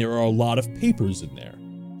 and there are a lot of papers in there.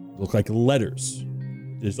 Look like letters.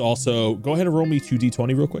 There's also, go ahead and roll me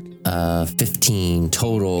 2d20 real quick. 15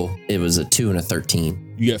 total. It was a 2 and a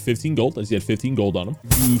 13. You get 15 gold, as he had 15 gold on him.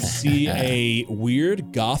 You see a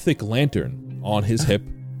weird gothic lantern on his hip,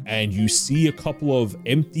 and you see a couple of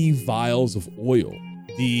empty vials of oil.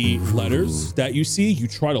 The letters that you see, you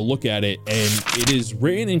try to look at it, and it is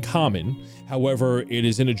written in common. However, it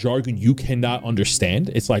is in a jargon you cannot understand.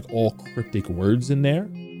 It's like all cryptic words in there.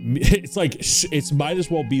 It's like, it might as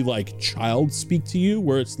well be like child speak to you,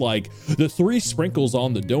 where it's like the 3 sprinkles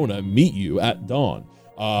on the donut meet you at dawn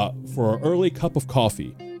for an early cup of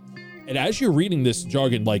coffee. And as you're reading this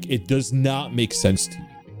jargon, like, it does not make sense to you.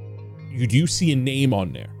 You do see a name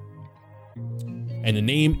on there, and the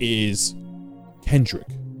name is Kendrick.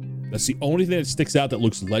 That's the only thing that sticks out that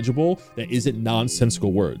looks legible, that isn't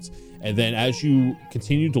nonsensical words. And then as you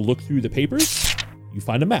continue to look through the papers, you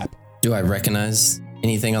find a map. Do I recognize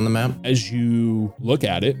anything on the map? As you look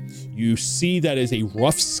at it, you see that is a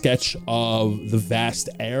rough sketch of the vast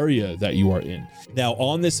area that you are in. Now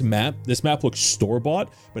on this map looks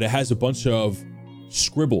store-bought, but it has a bunch of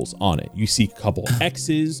scribbles on it. You see a couple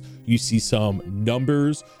X's, you see some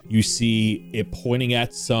numbers, you see it pointing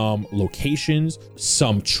at some locations,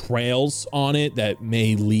 some trails on it that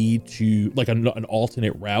may lead to like an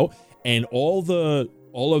alternate route, and all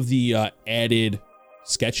of the added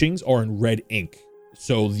sketchings are in red ink.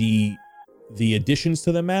 So the additions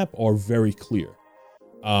to the map are very clear.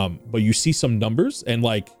 But you see some numbers, and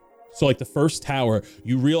like the first tower,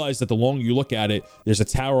 you realize that the longer you look at it, there's a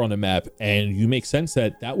tower on the map, and you make sense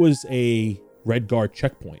that was a Red Guard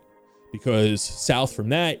checkpoint, because south from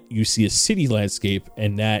that you see a city landscape,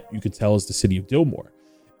 and that you can tell is the city of Dillmore.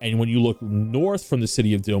 And when you look north from the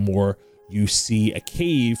city of Dillmore, you see a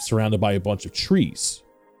cave surrounded by a bunch of trees,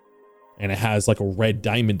 and it has like a red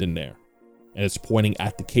diamond in there, and it's pointing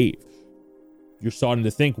at the cave. You're starting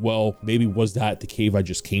to think, well, maybe was that the cave I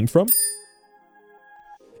just came from?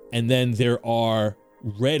 And then there are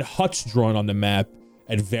red huts drawn on the map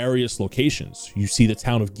at various locations. You see the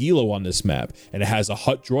town of Gilo on this map, and it has a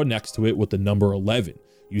hut drawn next to it with the number 11.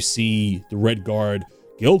 You see the Red Guard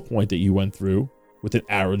guild point that you went through with an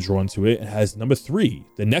arrow drawn to it. It has number 3.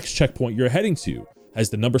 The next checkpoint you're heading to has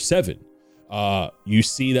the number 7. You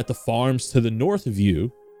see that the farms to the north of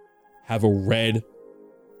you have a red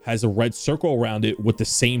circle around it with the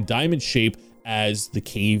same diamond shape as the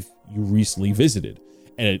cave you recently visited.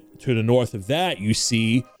 And to the north of that, you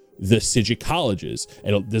see the Sigil colleges,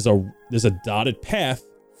 and there's a dotted path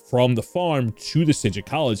from the farm to the Sigil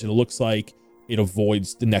College, and it looks like it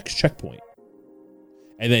avoids the next checkpoint.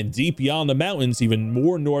 And then deep beyond the mountains, even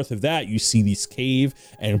more north of that, you see this cave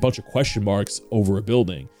and a bunch of question marks over a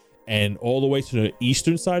building. And all the way to the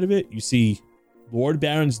eastern side of it, you see Lord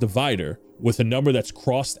Baron's divider with a number that's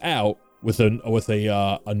crossed out with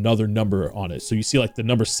another number on it. So you see like the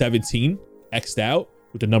number 17 X'd out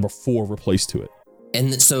with the number 4 replaced to it.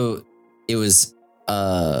 And so it was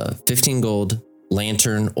 15 gold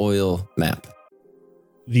lantern oil map.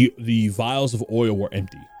 The vials of oil were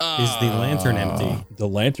empty. Is the lantern empty? The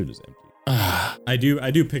lantern is empty. I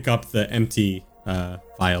do pick up the empty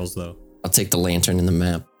vials though. I'll take the lantern in the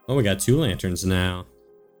map. Oh, we got 2 lanterns now.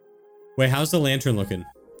 Wait, how's the lantern looking?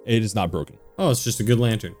 It is not broken. Oh, it's just a good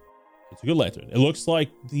lantern. It's a good lantern. It looks like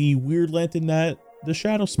the weird lantern that the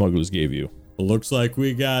Shadow Smugglers gave you. Looks like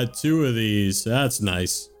we got 2 of these. That's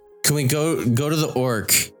nice. Can we go to the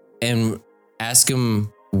orc and ask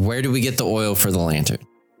him where do we get the oil for the lantern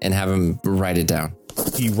and have him write it down?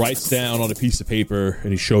 He writes down on a piece of paper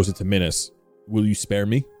and he shows it to Minas. Will you spare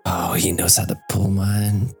me? Oh, he knows how to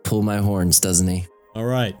pull my horns, doesn't he? All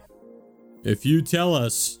right. If you tell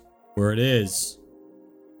us where it is,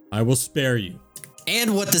 I will spare you.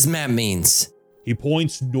 And what this map means. He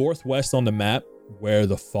points northwest on the map where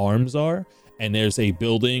the farms are, and there's a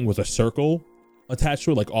building with a circle attached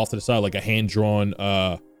to it, like off to the side, like a hand-drawn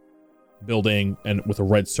building and with a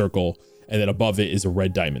red circle, and then above it is a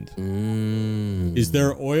red diamond. Is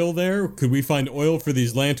there oil there? Could we find oil for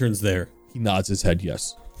these lanterns there? He nods his head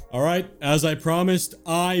yes. All right, as I promised,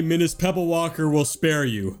 I, Minas Pebblewalker, will spare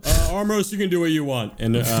you. Armos, you can do what you want.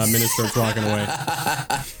 And Minas starts walking away.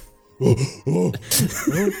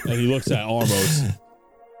 And he looks at Armos.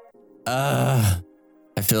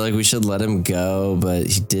 I feel like we should let him go, but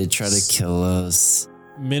he did try to kill us.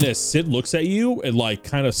 Minas, Sid looks at you and like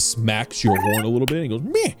kind of smacks your horn a little bit and he goes,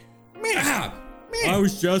 meh, meh.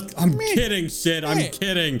 I'm kidding, Sid. I'm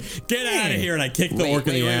kidding. Get out of here. And I kick the orc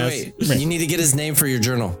in the ass. Wait. You need to get his name for your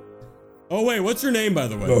journal. Oh, wait. What's your name, by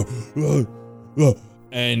the way?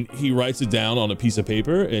 And he writes it down on a piece of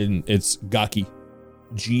paper and it's Gaki.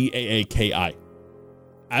 Gaaki.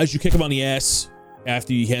 As you kick him on the ass,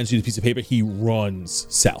 after he hands you the piece of paper, he runs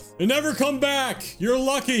south. And never come back. You're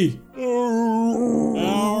lucky.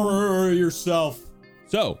 Yourself.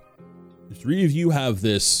 So, the 3 of you have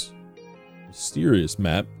this mysterious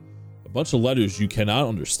map, a bunch of letters you cannot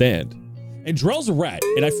understand. And Drell's a rat,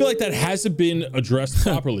 and I feel like that hasn't been addressed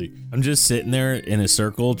properly. I'm just sitting there in a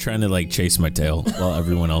circle trying to like chase my tail while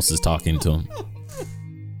everyone else is talking to him.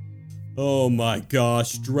 Oh my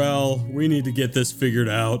gosh, Drell, we need to get this figured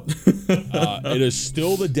out. It is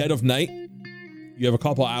still the dead of night. You have a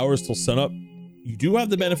couple hours till sunup. You do have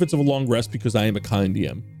the benefits of a long rest because I am a kind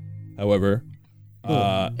DM. However,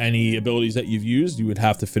 any abilities that you've used, you would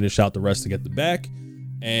have to finish out the rest to get them back.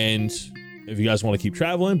 And if you guys want to keep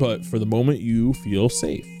traveling, but for the moment, you feel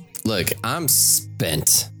safe. Look, I'm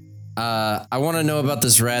spent. I want to know about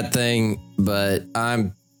this rat thing, but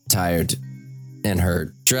I'm tired and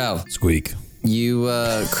hurt. Drell, Squeak. you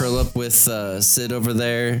curl up with Sid over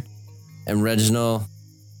there and Reginald.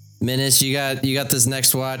 Minas, you got this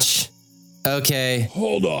next watch. Okay.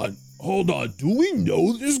 Hold on. Do we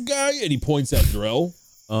know this guy? And he points at Drell.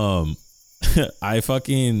 I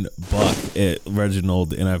fucking buck at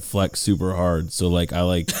Reginald and I flex super hard. So like I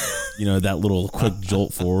like, that little quick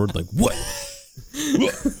jolt forward. Like what?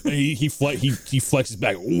 And he flexes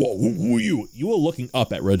back. Whoa, who are you? You are looking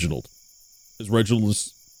up at Reginald. Because Reginald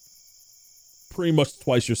is pretty much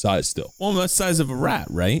twice your size still. Well, I'm the size of a rat,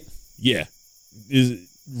 right? Yeah. He's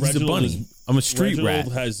a bunny. I'm a street rat.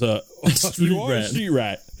 Reginald has a street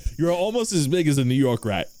rat. You're almost as big as a New York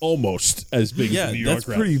rat. Almost as big as a New York rat. Yeah, that's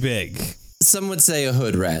pretty big. Some would say a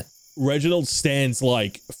hood rat. Reginald stands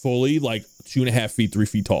like fully like 2.5 feet, 3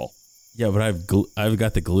 feet tall. Yeah, but I've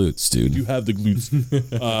got the glutes, dude. You have the glutes.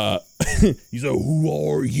 He's like,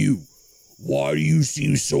 who are you? Why do you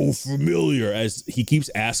seem so familiar? As he keeps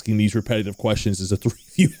asking these repetitive questions as the 3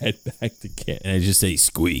 of you head back to camp. And I just say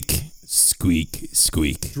squeak, squeak,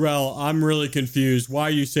 squeak. Drell, I'm really confused. Why are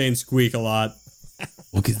you saying squeak a lot?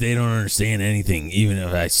 Well, because they don't understand anything, even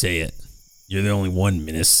if I say it. You're the only one,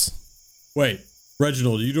 Minas. Wait,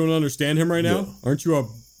 Reginald, you don't understand him right now? Aren't you a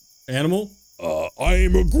animal? I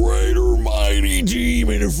am a greater mighty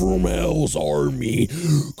demon from Hell's army,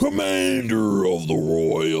 commander of the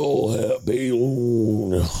Royal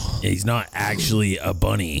Balloon. Yeah, he's not actually a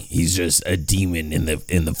bunny. He's just a demon in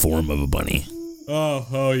the form of a bunny.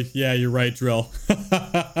 Oh, yeah, you're right, Drell.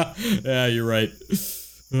 Yeah, you're right.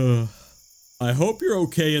 I hope you're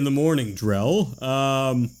okay in the morning, Drell.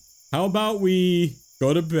 How about we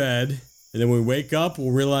go to bed And then when we wake up,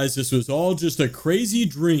 we'll realize this was all just a crazy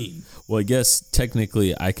dream. Well, I guess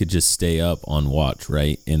technically I could just stay up on watch,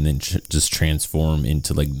 right? And then just transform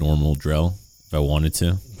into like normal Drell if I wanted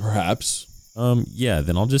to. Perhaps. Yeah,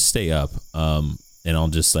 then I'll just stay up. And I'll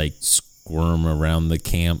just like squirm around the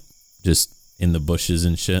camp, just in the bushes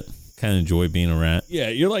and shit. Kind of enjoy being a rat. Yeah,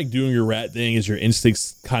 you're like doing your rat thing as your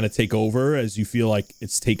instincts kind of take over, as you feel like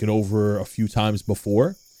it's taken over a few times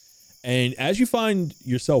before. And as you find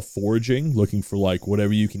yourself foraging, looking for like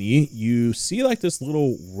whatever you can eat, you see like this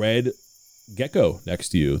little red gecko next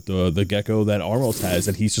to you, the gecko that Armos has,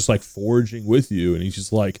 and he's just like foraging with you, and he's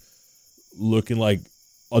just like looking like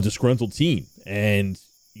a disgruntled teen. And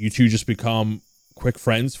you two just become quick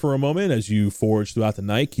friends for a moment as you forage throughout the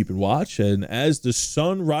night, keeping watch. And as the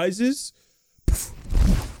sun rises,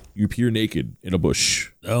 you appear naked in a bush.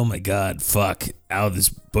 Oh my god, fuck. Ow, this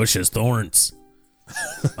bush has thorns.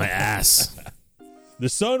 My ass. The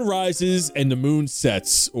sun rises and the moon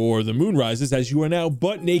sets, or the moon rises as you are now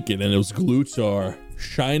butt naked and those glutes are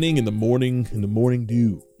shining in the morning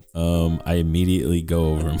dew. I immediately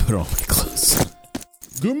go over and put on my clothes.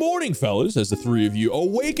 Good morning, fellas, as the three of you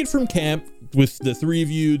awaken from camp with the three of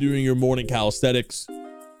you doing your morning calisthenics.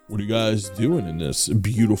 What are you guys doing in this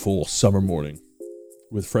beautiful summer morning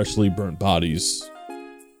with freshly burnt bodies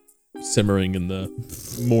simmering in the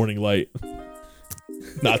morning light?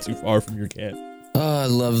 Not too far from your camp. Oh, I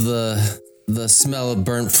love the smell of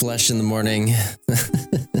burnt flesh in the morning.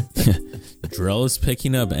 Drell is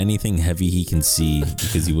picking up anything heavy he can see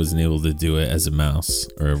because he wasn't able to do it as a mouse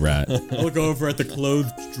or a rat. I look over at the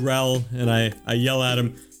clothed Drell and I yell at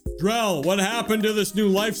him, Drell, what happened to this new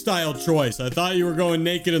lifestyle choice? I thought you were going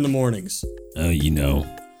naked in the mornings. Oh, you know,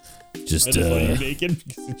 just And it's like you're naked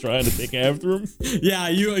because you're trying to take after him. Yeah,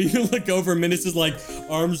 you look over, Minus is like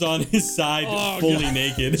arms on his side, fully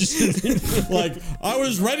naked. Like, I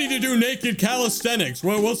was ready to do naked calisthenics.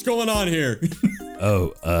 What's going on here?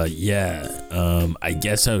 Yeah. I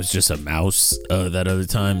guess I was just a mouse that other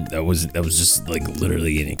time. That was just like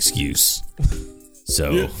literally an excuse.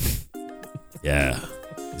 So, yeah,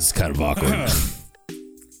 it's kind of awkward.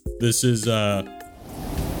 This is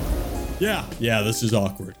this is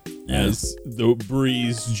awkward. As the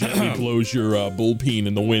breeze gently blows your bull peen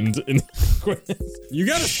in the wind. You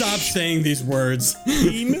gotta stop saying these words.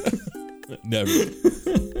 Never.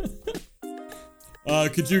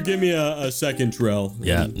 Could you give me a second, Drell?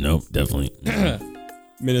 Yeah, nope, definitely.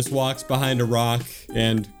 Minus walks behind a rock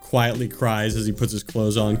and quietly cries as he puts his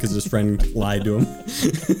clothes on because his friend lied to him.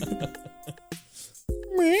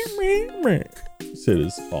 Sid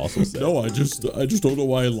is also sad. No, I just don't know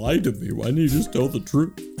why he lied to me. Why didn't he just tell the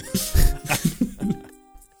truth?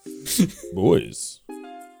 Boys,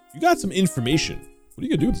 you got some information. What are you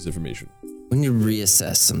gonna do with this information? We need to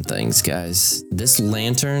reassess some things, guys. This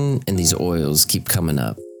lantern and these oils keep coming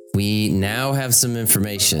up. We now have some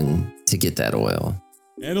information to get that oil.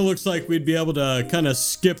 And it looks like we'd be able to kind of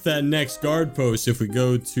skip that next guard post if we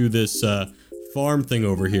go to this farm thing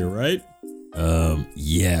over here, right?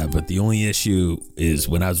 Yeah, but the only issue is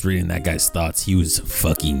when I was reading that guy's thoughts, he was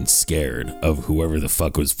fucking scared of whoever the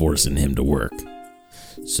fuck was forcing him to work.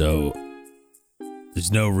 So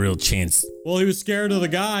there's no real chance. Well, he was scared of the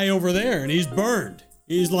guy over there, and he's burned.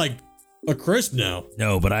 He's like a crisp now.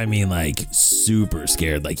 No, but I mean like super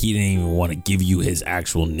scared. Like he didn't even want to give you his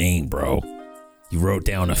actual name, bro. He wrote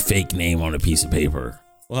down a fake name on a piece of paper.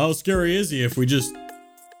 Well, how scary is he if we just,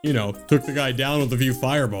 took the guy down with a few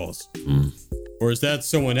fireballs? Or is that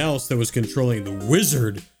someone else that was controlling the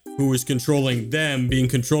wizard who was controlling them, being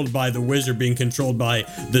controlled by the wizard, being controlled by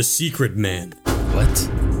the secret man? What?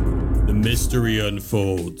 The mystery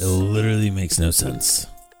unfolds. It literally makes no sense.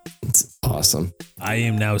 It's awesome. I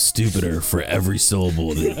am now stupider for every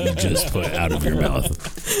syllable that you just put out of your mouth.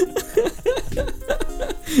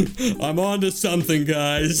 I'm on to something,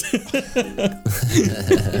 guys.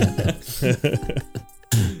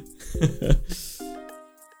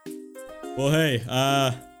 Well, hey,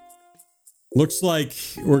 looks like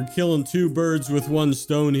we're killing two birds with one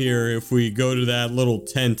stone here if we go to that little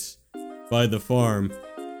tent by the farm.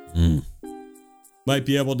 Might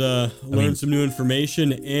be able to learn some new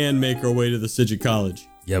information and make our way to the Sigil College.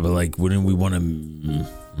 Yeah, but like, wouldn't we want to...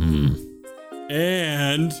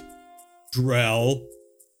 And Drell,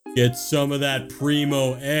 get some of that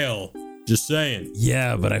primo ale. Just saying.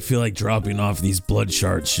 Yeah, but I feel like dropping off these blood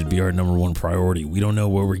shards should be our number one priority. We don't know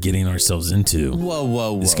what we're getting ourselves into.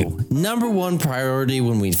 Whoa. Number one priority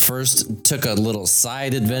when we first took a little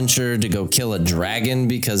side adventure to go kill a dragon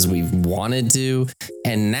because we wanted to.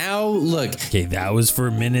 And now, look. Okay, that was for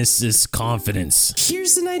Menace's confidence.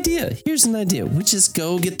 Here's an idea. We just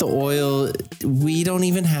go get the oil. We don't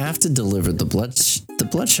even have to deliver the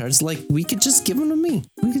blood shards. Like, we could just give them to me.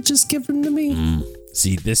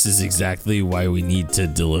 See, this is exactly why we need to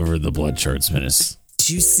deliver the blood shards, Menace.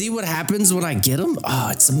 Do you see what happens when I get them? Oh,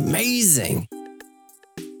 it's amazing.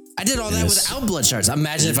 I did all that without blood shards.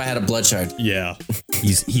 Imagine if I had a blood shard. Yeah.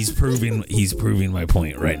 He's proving my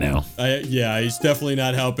point right now. He's definitely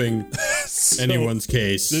not helping anyone's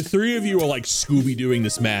case. The three of you are like Scooby-Dooing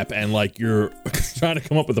this map, and like you're trying to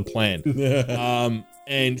come up with a plan.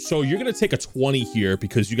 And so you're gonna take a 20 here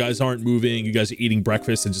because you guys aren't moving. You guys are eating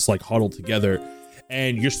breakfast and just like huddled together.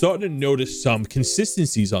 And you're starting to notice some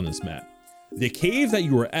consistencies on this map. The cave that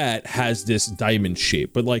you were at has this diamond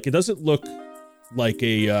shape, but like it doesn't look like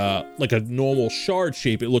a normal shard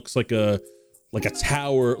shape. It looks like a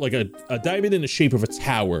tower, like a diamond in the shape of a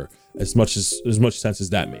tower, as much sense as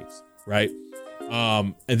that makes, right?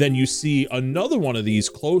 And then you see another one of these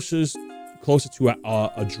closer to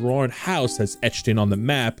a drawn house that's etched in on the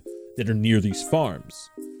map that are near these farms.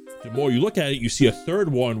 The more you look at it, you see a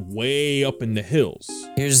third one way up in the hills.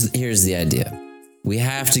 Here's the idea. We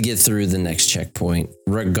have to get through the next checkpoint,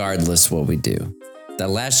 regardless what we do.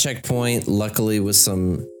 That last checkpoint, luckily, with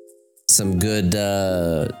some good,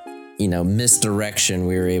 misdirection,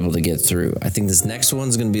 we were able to get through. I think this next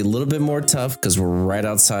one's going to be a little bit more tough because we're right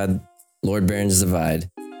outside Lord Baron's Divide.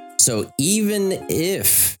 So even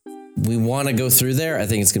if we want to go through there, I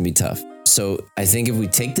think it's going to be tough. So I think if we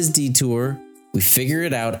take this detour, we figure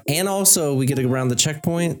it out, and also we get around the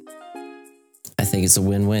checkpoint, I think it's a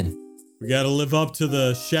win-win. We gotta live up to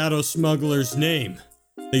the Shadow Smuggler's name.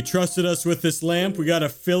 They trusted us with this lamp. We gotta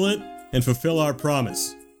fill it and fulfill our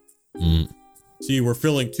promise. See, we're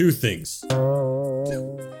filling two things.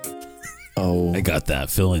 Oh, I got that.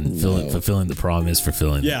 Fulfilling the promise,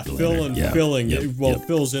 fulfilling. Yeah, the filling.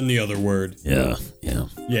 Fills in the other word. Yeah.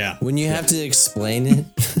 When you have to explain it.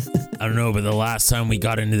 I don't know, but the last time we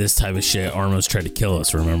got into this type of shit, Armos tried to kill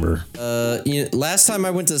us, remember? Last time I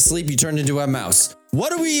went to sleep, you turned into a mouse.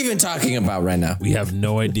 What are we even talking about right now? We have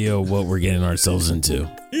no idea what we're getting ourselves into.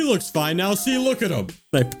 He looks fine now. See, look at him.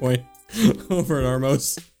 I point over at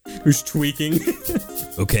Armos, who's tweaking.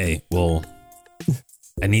 Okay, well,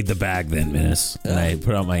 I need the bag then, Menace. And I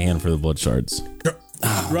put out my hand for the blood shards.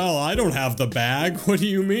 Drell, I don't have the bag. What do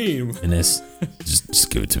you mean? Menace, just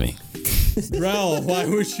give it to me. Drell, why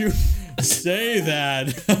would you say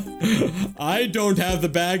that? I don't have the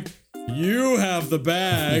bag. You have the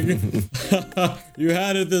bag. You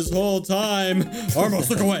had it this whole time. Armos,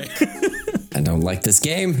 look away. I don't like this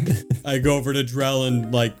game. I go over to Drell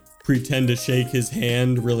and like pretend to shake his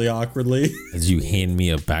hand really awkwardly. As you hand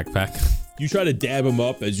me a backpack. You try to dab him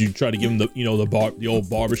up as you try to give him the old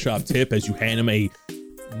barbershop tip as you hand him a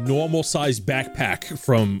normal sized backpack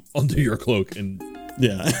from under your cloak. And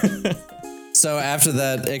yeah. So after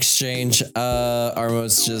that exchange,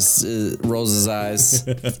 Armos just rolls his eyes,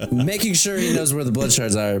 making sure he knows where the blood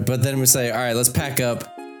shards are. But then we say, all right, let's pack up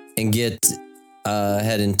and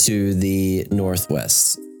head into the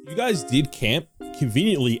northwest. You guys did camp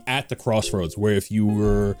conveniently at the crossroads, where if you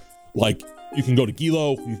were like, you can go to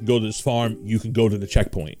Gilo, you can go to this farm, you can go to the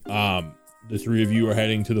checkpoint. The three of you are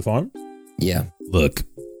heading to the farm? Yeah. Look,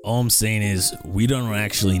 all I'm saying is we don't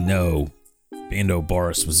actually know Bando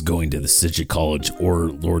Boris was going to the Sigil College or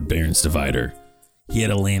Lord Baron's Divider. He had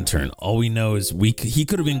a lantern. All we know is he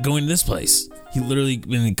could have been going to this place. He literally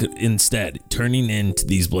been instead turning into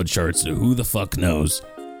these blood shards to who the fuck knows,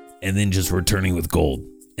 and then just returning with gold.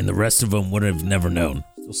 And the rest of them would have never known.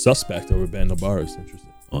 Still suspect over Bando Boris.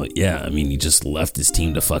 Interesting. Well, yeah, I mean, he just left his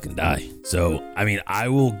team to fucking die. So, I mean, I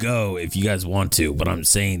will go if you guys want to, but I'm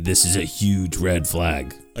saying this is a huge red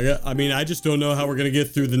flag. I just don't know how we're going to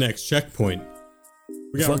get through the next checkpoint.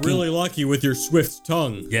 We got really lucky with your swift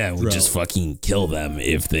tongue. Yeah, we just fucking kill them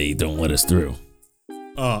if they don't let us through.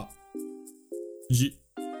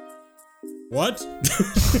 What?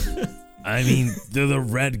 I mean, they're the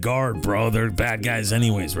Red Guard, bro. They're bad guys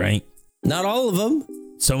anyways, right? Not all of them.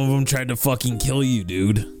 Some of them tried to fucking kill you,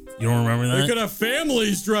 dude. You don't remember that? They could have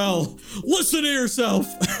families, Drell. Listen to yourself.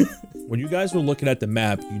 When you guys were looking at the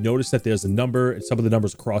map, you noticed that there's a number, and some of the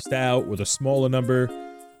numbers are crossed out with a smaller number,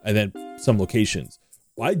 and then some locations.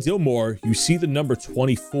 By Dillmore, you see the number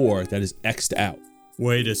 24 that is X'd out.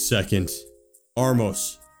 Wait a second.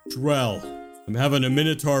 Armos, Drell, I'm having a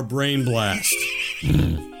Minotaur brain blast.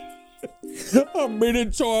 a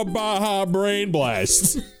Minotaur Baja Brain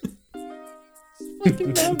Blast.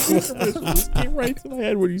 Fucking just came right to my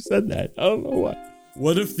head when you said that. I don't know why.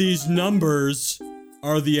 What if these numbers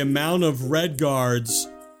are the amount of Red Guards,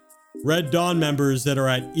 Red Dawn members that are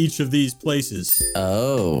at each of these places?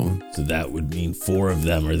 Oh. So that would mean 4 of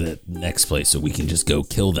them are the next place, so we can just go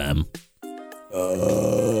kill them.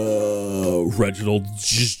 Reginald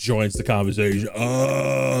just joins the conversation.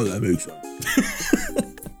 Oh, that makes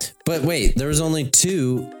sense. But wait, there was only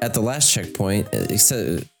 2 at the last checkpoint, but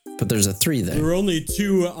there's a 3 there. There were only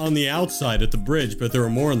 2 on the outside at the bridge, but there were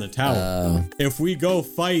more in the tower. If we go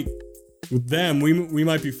fight with them, we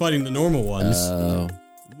might be fighting the normal ones.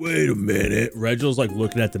 Wait a minute. Reginald's like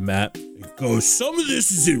looking at the map. He goes, some of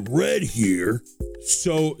this is in red here.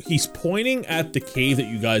 So he's pointing at the cave that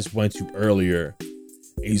you guys went to earlier.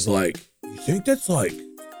 He's like, you think that's like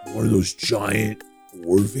one of those giant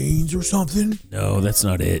ore veins or something? No, that's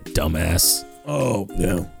not it, dumbass. Oh,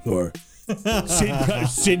 yeah, sorry.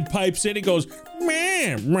 Sid pipes in and goes,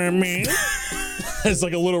 man. It's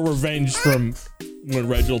like a little revenge from when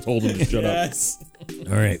Reginald told him to shut up.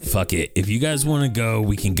 All right, fuck it. If you guys want to go,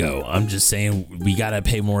 we can go. I'm just saying we got to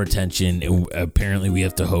pay more attention. And apparently we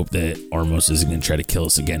have to hope that Armos isn't going to try to kill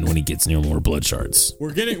us again when he gets near more blood shards.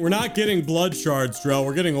 We're not getting blood shards, Drell.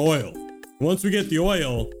 We're getting oil. Once we get the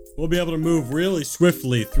oil, we'll be able to move really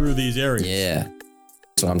swiftly through these areas. Yeah.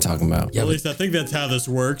 That's what I'm talking about. Yeah, at least I think that's how this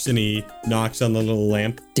works. And he knocks on the little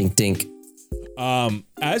lamp. Dink, dink.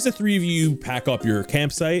 As the 3 of you pack up your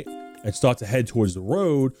campsite and start to head towards the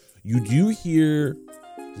road, you do hear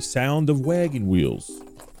the sound of wagon wheels.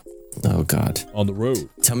 Oh, God. On the road.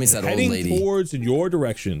 Tell me it's that old lady. Heading towards in your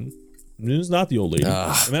direction. It's not the old lady.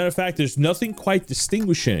 As a matter of fact, there's nothing quite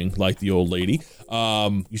distinguishing like the old lady.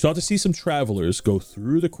 You start to see some travelers go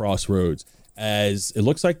through the crossroads as it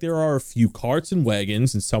looks like there are a few carts and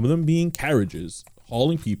wagons, and some of them being carriages,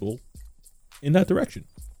 hauling people in that direction.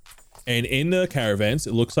 And in the caravans,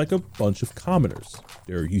 it looks like a bunch of commoners.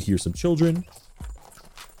 There you hear some children.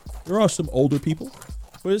 There are some older people,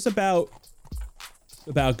 but it's about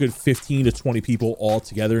a good 15 to 20 people all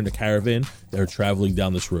together in the caravan that are traveling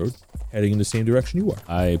down this road, heading in the same direction you are.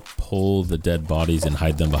 I pull the dead bodies and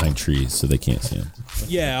hide them behind trees so they can't see them.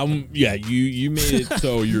 Yeah, you made it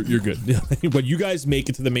so you're good. When you guys make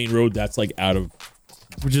it to the main road, that's like out of.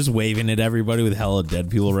 We're just waving at everybody with hella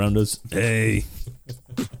dead people around us. Hey.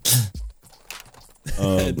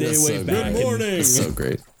 They wave back. Good morning. That's so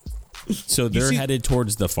great. So they're headed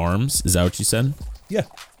towards the farms. Is that what you said? Yeah.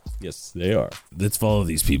 Yes, they are. Let's follow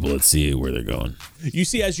these people. Let's see where they're going. You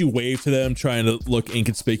see, as you wave to them, trying to look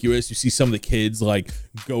inconspicuous, you see some of the kids like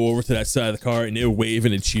go over to that side of the car and they're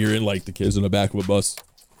waving and cheering like the kids in the back of a bus.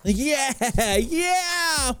 Like, yeah,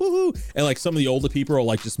 woohoo. And like some of the older people are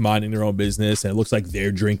like just minding their own business, and it looks like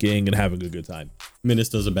they're drinking and having a good time. Minus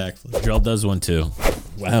does a backflip. Drell does one too.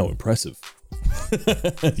 Wow, impressive.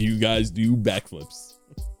 You guys do backflips.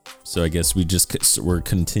 So I guess we're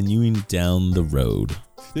continuing down the road.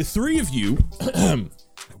 The 3 of you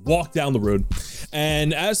walk down the road,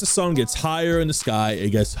 and as the sun gets higher in the sky,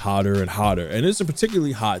 it gets hotter and hotter, and it's a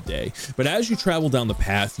particularly hot day. But as you travel down the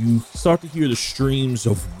path, you start to hear the streams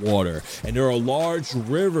of water, and there are large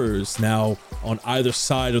rivers now on either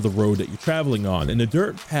side of the road that you're traveling on. And the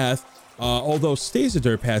dirt path, although stays a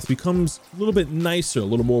dirt path, becomes a little bit nicer, a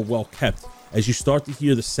little more well kept, as you start to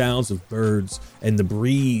hear the sounds of birds, and the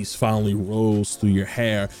breeze finally rolls through your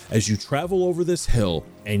hair as you travel over this hill,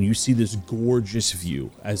 and you see this gorgeous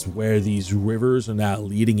view as where these rivers are now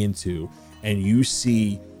leading into, and you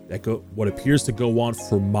see that what appears to go on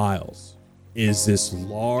for miles is this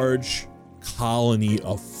large colony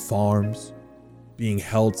of farms being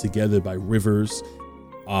held together by rivers.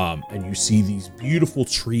 And you see these beautiful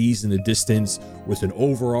trees in the distance with an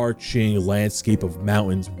overarching landscape of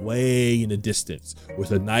mountains way in the distance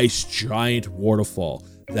with a nice giant waterfall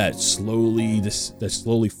that slowly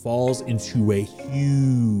falls into a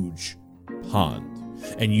huge pond.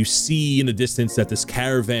 And you see in the distance that this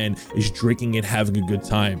caravan is drinking and having a good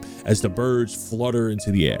time as the birds flutter into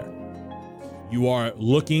the air. You are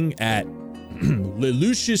looking at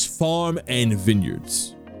Lelouch's Farm and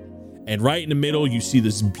Vineyards. And right in the middle, you see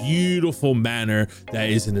this beautiful manor that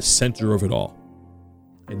is in the center of it all.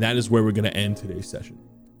 And that is where we're going to end today's session.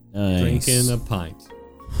 Nice. Drinking a pint.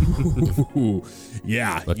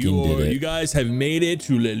 Yeah, Fucking did it. you guys have made it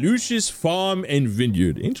to Lelouch's Farm and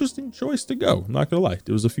Vineyard. Interesting choice to go. I'm not going to lie.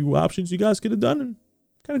 There was a few options you guys could have done, and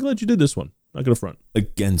kind of glad you did this one. Not going to front.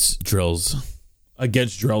 Against Drell's.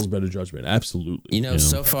 Against Drell's better judgment. Absolutely. You know,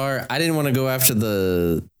 so far, I didn't want to go after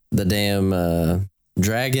the damn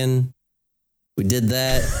dragon. We did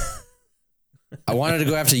that. I wanted to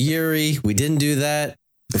go after Yuri. We didn't do that.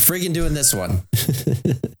 We're freaking doing this one.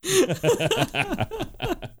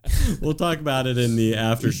 We'll talk about it in the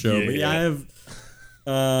after show. But I have.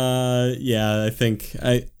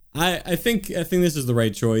 I think this is the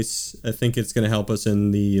right choice. I think it's going to help us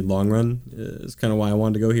in the long run. It's kind of why I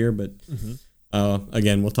wanted to go here, but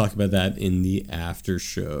again, we'll talk about that in the after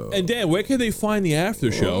show. And Dan, where can they find the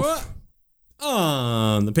after show?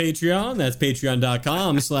 On the Patreon. That's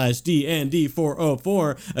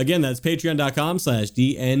patreon.com/DND404. Again, that's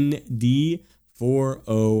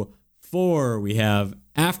patreon.com/DND404. We have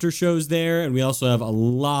after shows there, and we also have a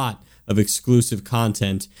lot of exclusive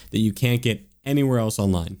content that you can't get anywhere else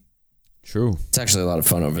online. True. It's actually a lot of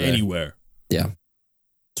fun over there. Anywhere. Yeah.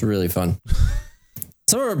 It's really fun.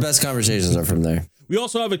 Some of our best conversations are from there. We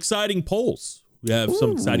also have exciting polls. We have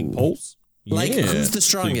some exciting polls. Like, who's the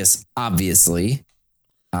strongest? Obviously.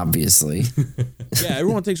 Yeah,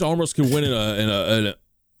 everyone thinks Armros can win in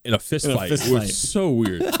a fist fight. It's so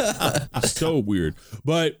weird. So weird.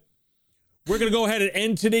 But we're going to go ahead and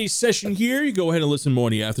end today's session here. You go ahead and listen more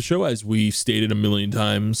in the after show, as we stated a million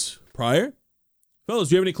times prior. Fellas,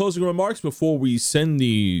 do you have any closing remarks before we send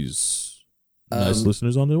these nice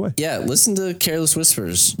listeners on their way? Yeah, listen to Careless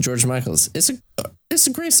Whispers, George Michael's. It's a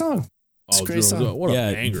great song. It's a great song. What a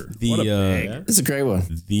banger. What a banger. It's a great one.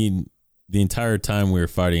 The entire time we were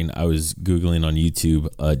fighting, I was Googling on YouTube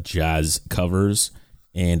jazz covers,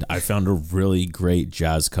 and I found a really great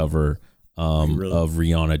jazz cover of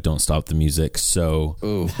Rihanna, Don't Stop the Music. So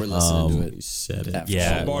we're listening to it. You said it.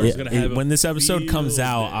 Yeah, when this episode comes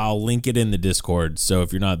out, I'll link it in the Discord. So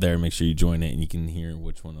if you're not there, make sure you join it and you can hear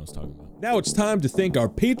which one I was talking about. Now it's time to thank our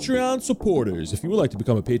Patreon supporters. If you would like to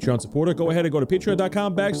become a Patreon supporter, go ahead and go to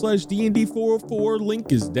patreon.com/DND404.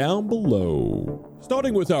 Link is down below.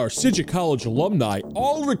 Starting with our Sidgwick College alumni,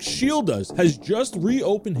 Ulrich Shieldas has just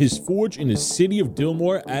reopened his forge in the city of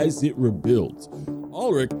Dillmore as it rebuilds.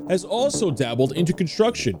 Ulrich has also dabbled into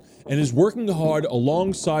construction and is working hard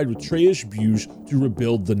alongside with Treyas Buse to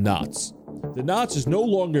rebuild the Knots. The Knots is no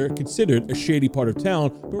longer considered a shady part of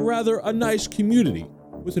town, but rather a nice community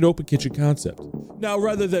with an open kitchen concept. Now,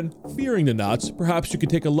 rather than fearing the knots, perhaps you could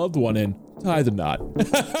take a loved one and tie the knot.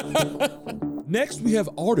 Next, we have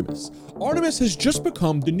Artemis. Artemis has just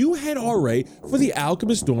become the new head RA for the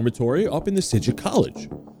Alchemist Dormitory up in the Sidgwick College.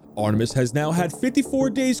 Artemis has now had 54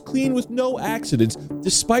 days clean with no accidents,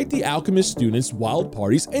 despite the Alchemist students' wild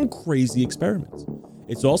parties and crazy experiments.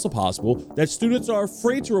 It's also possible that students are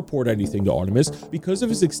afraid to report anything to Artemis because of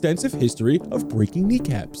his extensive history of breaking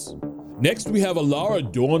kneecaps. Next, we have Alara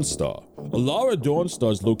Dawnstar. Alara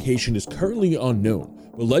Dawnstar's location is currently unknown,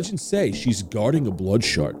 but legends say she's guarding a blood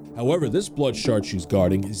shard. However, this blood shard she's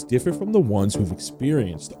guarding is different from the ones we've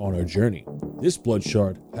experienced on our journey. This blood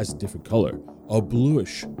shard has a different color, a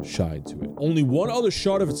bluish shine to it. Only one other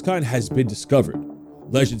shard of its kind has been discovered.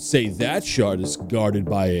 Legends say that shard is guarded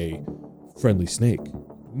by a friendly snake.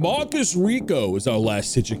 Marcus Rico is our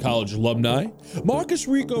last Sidgwick College alumni. Marcus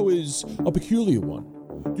Rico is a peculiar one.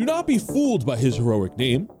 Do not be fooled by his heroic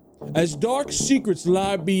name, as dark secrets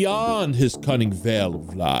lie beyond his cunning veil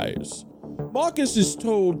of lies. Marcus is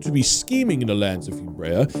told to be scheming in the lands of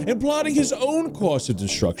Umbrea and plotting his own course of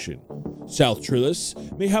destruction. South Trillis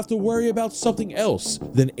may have to worry about something else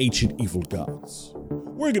than ancient evil gods.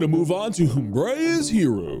 We're gonna move on to Umbrea's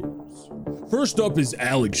heroes. First up is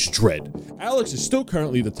Alex Dredd. Alex is still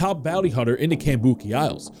currently the top bounty hunter in the Kambuki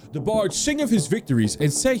Isles. The bards sing of his victories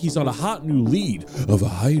and say he's on a hot new lead of a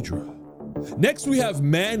Hydra. Next, we have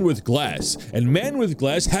Man with Glass, and Man with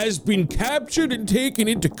Glass has been captured and taken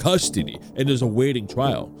into custody and is awaiting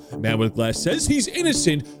trial. Man with Glass says he's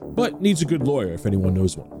innocent, but needs a good lawyer if anyone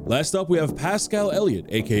knows one. Last up, we have Pascal Elliott,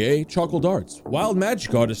 aka Charcoal Darts, wild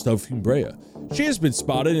magic artist of Umbrea. She has been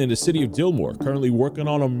spotted in the city of Dillmore, currently working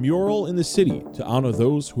on a mural in the city to honor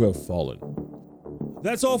those who have fallen.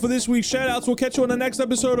 That's all for this week's shoutouts. We'll catch you on the next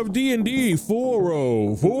episode of D&D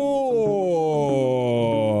 404.